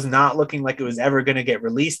it was not looking like it was ever going to get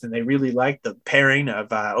released. And they really liked the pairing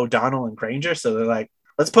of O'Donnell and Granger. So they're like,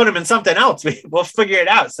 let's put him in something else. We'll figure it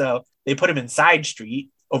out. So they put him in Side Street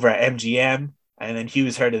over at MGM. And then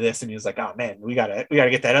Hughes heard of this and he was like, oh man, we gotta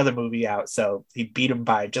get that other movie out. So he beat him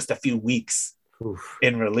by just a few weeks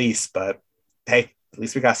in release. But hey, at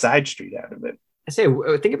least we got Side Street out of it. I say,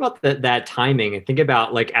 think about that timing, and think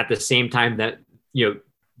about like at the same time that, you know,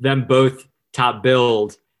 them both top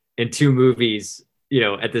billed in 2 movies, you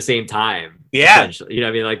know, at the same time. Yeah. You know,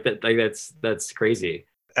 I mean, like that, like that's crazy.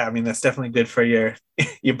 I mean, that's definitely good for your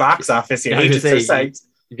box office. Your agents are psyched.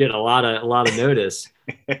 You get a lot of notice.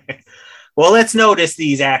 Well, let's notice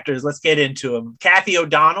these actors. Let's get into them. Kathy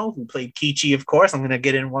O'Donnell, who played Keechee, of course. I'm going to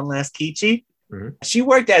get in one last Keechee. Mm-hmm. She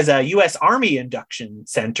worked as a U.S. Army induction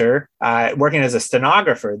center, working as a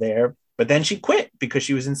stenographer there. But then she quit because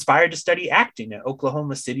she was inspired to study acting at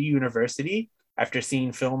Oklahoma City University after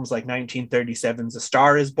seeing films like 1937's A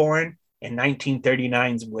Star is Born and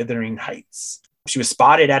 1939's Wuthering Heights. She was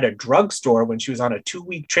spotted at a drugstore when she was on a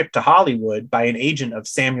 2-week trip to Hollywood by an agent of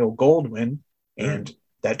Samuel Goldwyn, and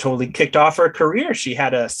that totally kicked off her career. She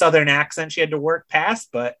had a Southern accent she had to work past,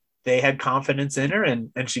 but they had confidence in her,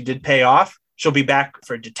 and she did pay off. She'll be back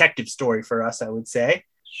for a detective story for us, I would say.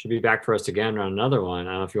 She'll be back for us again on another one.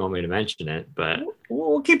 I don't know if you want me to mention it, but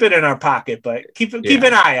we'll keep it in our pocket, but keep an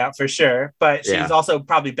eye out for sure. But she's also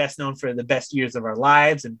probably best known for The Best Years of Our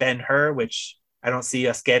Lives and Ben-Hur, which I don't see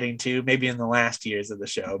us getting to, maybe in the last years of the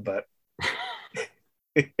show, but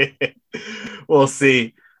we'll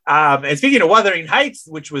see. And speaking of Wuthering Heights,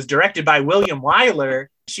 which was directed by William Wyler,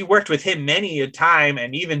 she worked with him many a time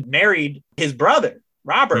and even married his brother,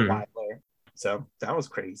 Robert Wyler. So that was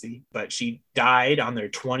crazy. But she died on their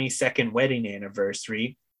 22nd wedding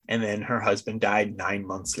anniversary, and then her husband died 9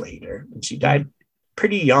 months later. And she died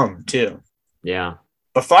pretty young, too. Yeah.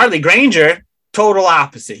 But Farley Granger, total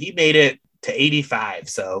opposite. He made it to 85,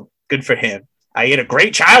 so good for him. He had a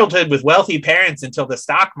great childhood with wealthy parents until the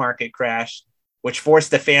stock market crashed, which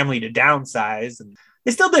forced the family to downsize. And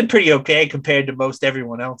they still did pretty okay compared to most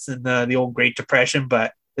everyone else in the old Great Depression,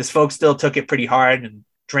 but his folks still took it pretty hard and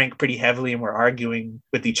drank pretty heavily and were arguing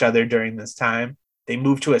with each other during this time. They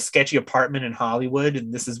moved to a sketchy apartment in Hollywood,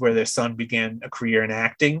 and this is where their son began a career in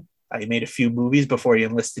acting. He made a few movies before he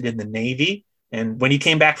enlisted in the Navy. And when he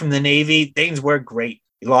came back from the Navy, things were great.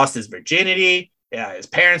 He lost his virginity. His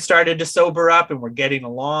parents started to sober up and were getting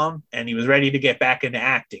along, and he was ready to get back into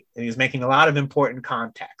acting. And he was making a lot of important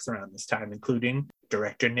contacts around this time, including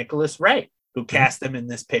director Nicholas Ray, who cast him in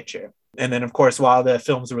this picture. And then, of course, while the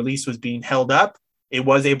film's release was being held up, it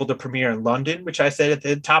was able to premiere in London, which I said at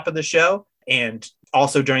the top of the show. And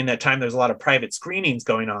also during that time, there's a lot of private screenings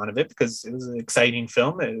going on of it because it was an exciting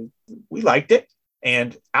film. We liked it.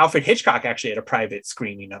 And Alfred Hitchcock actually had a private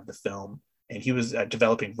screening of the film, and he was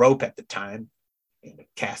developing Rope at the time and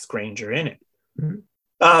cast Granger in it. Mm-hmm.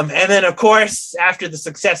 And then, of course, after the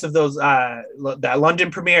success of that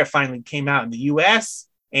London premiere, it finally came out in the U.S.,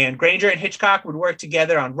 and Granger and Hitchcock would work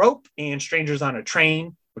together on Rope and Strangers on a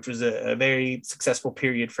Train, which was a very successful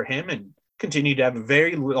period for him, and continued to have a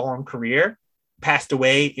very long career. Passed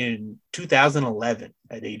away in 2011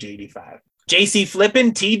 at age 85. J.C.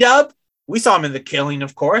 Flippin, T-Dub, we saw him in The Killing,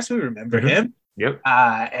 of course. We remember him. Yep.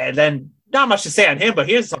 And then not much to say on him, but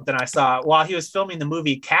here's something I saw while he was filming the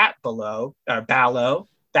movie Cat Ballou,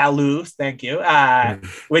 thank you,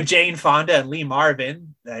 with Jane Fonda and Lee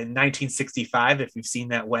Marvin in 1965, if you've seen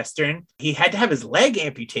that Western. He had to have his leg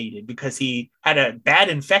amputated because he had a bad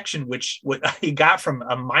infection, which he got from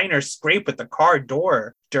a minor scrape with the car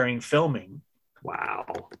door during filming. Wow.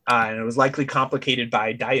 And it was likely complicated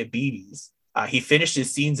by diabetes. He finished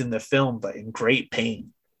his scenes in the film, but in great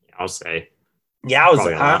pain. I'll say. Yeah, I was a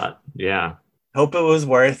lot. Yeah. Hope it was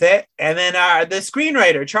worth it. And then the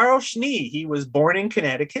screenwriter, Charles Schnee, he was born in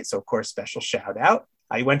Connecticut. So, of course, special shout out.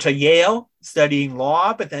 He went to Yale studying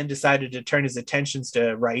law, but then decided to turn his attentions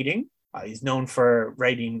to writing. He's known for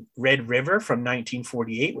writing Red River from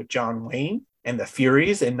 1948 with John Wayne and The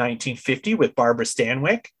Furies in 1950 with Barbara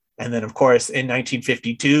Stanwyck. And then, of course, in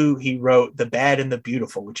 1952, he wrote The Bad and the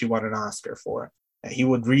Beautiful, which he won an Oscar for. He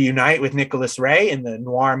would reunite with Nicholas Ray in the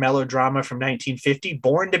noir melodrama from 1950,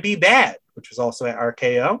 Born to be Bad, which was also at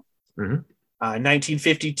RKO. Mm-hmm.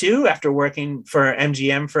 1952, after working for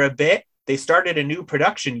MGM for a bit, they started a new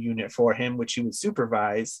production unit for him, which he would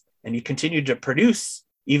supervise, and he continued to produce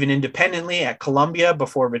even independently at Columbia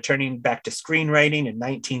before returning back to screenwriting in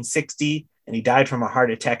 1960, and he died from a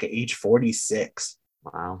heart attack at age 46.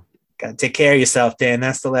 Wow. Gotta take care of yourself, Dan.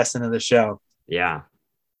 That's the lesson of the show. Yeah,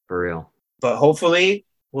 for real. But hopefully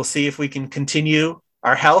we'll see if we can continue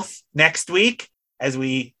our health next week as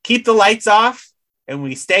we keep the lights off and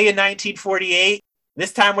we stay in 1948.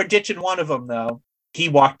 This time we're ditching one of them, though. He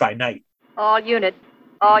Walked by Night. All units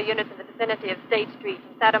in the vicinity of State Street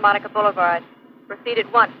and Santa Monica Boulevard. Proceed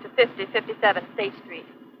at once to 5057 State Street,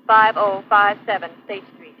 5057 State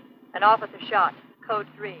Street. An officer shot. Code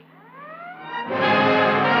 3.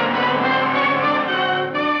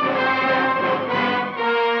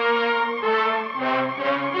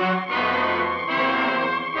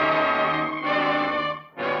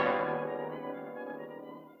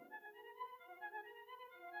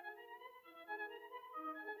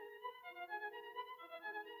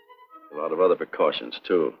 A lot of other precautions,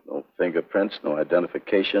 too. No fingerprints, no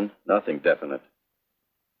identification, nothing definite.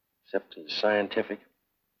 Except he's scientific.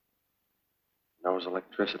 Knows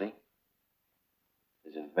electricity.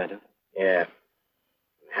 He's inventive. Yeah.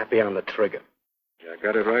 Happy on the trigger. Yeah, I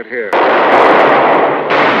got it right here.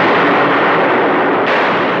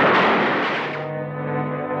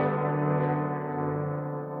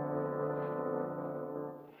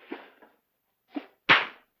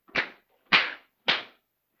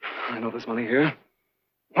 I know there's money here.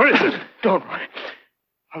 Where is it? Don't run.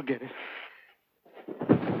 I'll get it.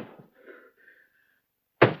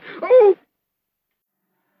 Oh!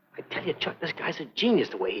 I tell you, Chuck, this guy's a genius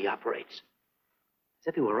the way he operates. As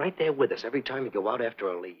if he were right there with us every time we go out after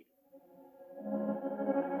a lead.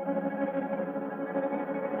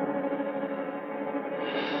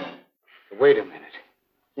 Wait a minute.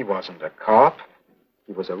 He wasn't a cop.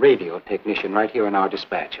 He was a radio technician right here in our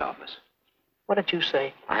dispatch office. What did you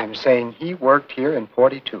say? I'm saying he worked here in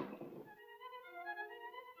 42.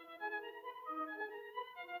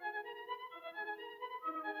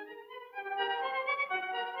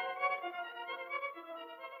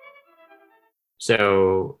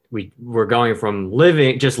 So we're going from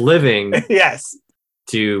living yes,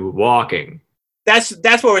 to walking. That's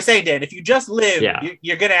what we're saying, Dan. If you just live,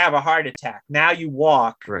 you're going to have a heart attack. Now you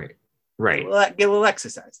walk. Right. Get a little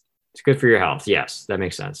exercise. It's good for your health. Yes, that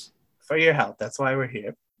makes sense. For your health. That's why we're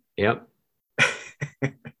here. Yep.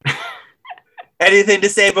 Anything to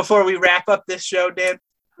say before we wrap up this show, Dan?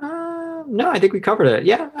 No, I think we covered it.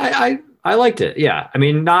 Yeah, I liked it. Yeah. I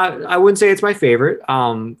mean, I wouldn't say it's my favorite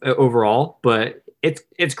overall, but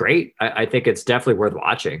it's great. I think it's definitely worth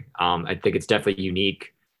watching. I think it's definitely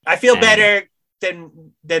unique. I feel better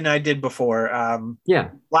than I did before. Yeah.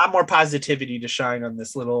 A lot more positivity to shine on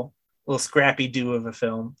this little scrappy do of a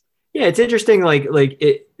film. Yeah, it's interesting. What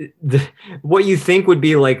you think would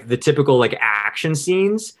be like the typical like action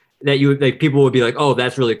scenes that you like, people would be like, oh,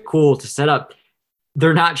 that's really cool to set up.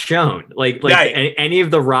 They're not shown. Like right. Any of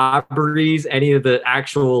the robberies, any of the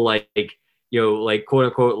actual like quote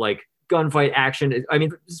unquote like gunfight action. I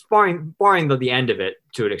mean, barring the end of it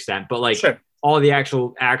to an extent, but like sure. All the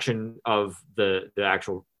actual action of the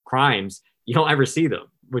actual crimes, you don't ever see them,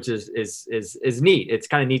 which is neat. It's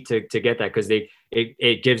kind of neat to get that because it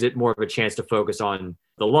gives it more of a chance to focus on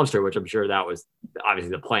the love story, which I'm sure that was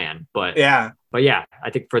obviously the plan. But yeah, I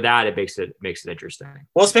think for that it makes it interesting.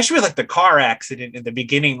 Well, especially with like the car accident in the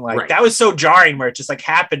beginning, like right. That was so jarring where it just like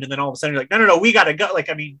happened, and then all of a sudden you're like, no, we gotta go.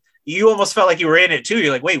 Like, I mean, you almost felt like you were in it too.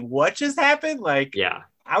 You're like, wait, what just happened? Like, yeah.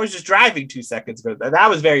 I was just driving 2 seconds ago. That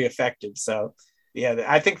was very effective. So, yeah,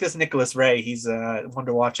 I think this Nicholas Ray, he's one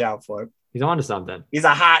to watch out for. He's on to something. He's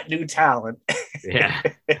a hot new talent. Yeah.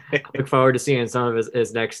 I look forward to seeing some of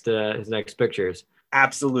his next pictures.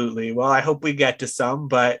 Absolutely. Well, I hope we get to some,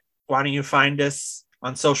 but why don't you find us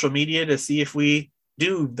on social media to see if we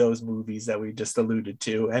do those movies that we just alluded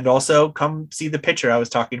to, and also come see the picture I was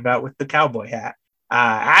talking about with the cowboy hat.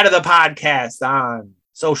 Out of the Podcast on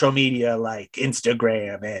social media like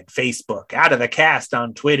Instagram and Facebook, Out of the Cast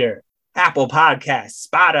on Twitter, Apple Podcasts,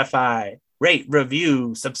 Spotify. Rate,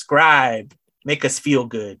 review, subscribe, make us feel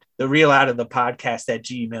good. The Real Out of the Podcast at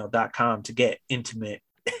gmail.com to get intimate.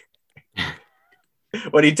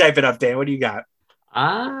 What are you typing up, Dan? What do you got?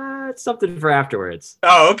 It's something for afterwards.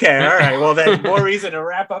 Oh, okay. All right. Well, then more reason to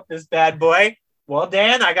wrap up this bad boy. Well,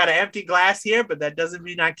 Dan, I got an empty glass here, but that doesn't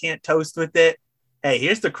mean I can't toast with it. Hey,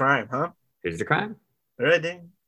 here's the crime, huh? Here's the crime. Ready?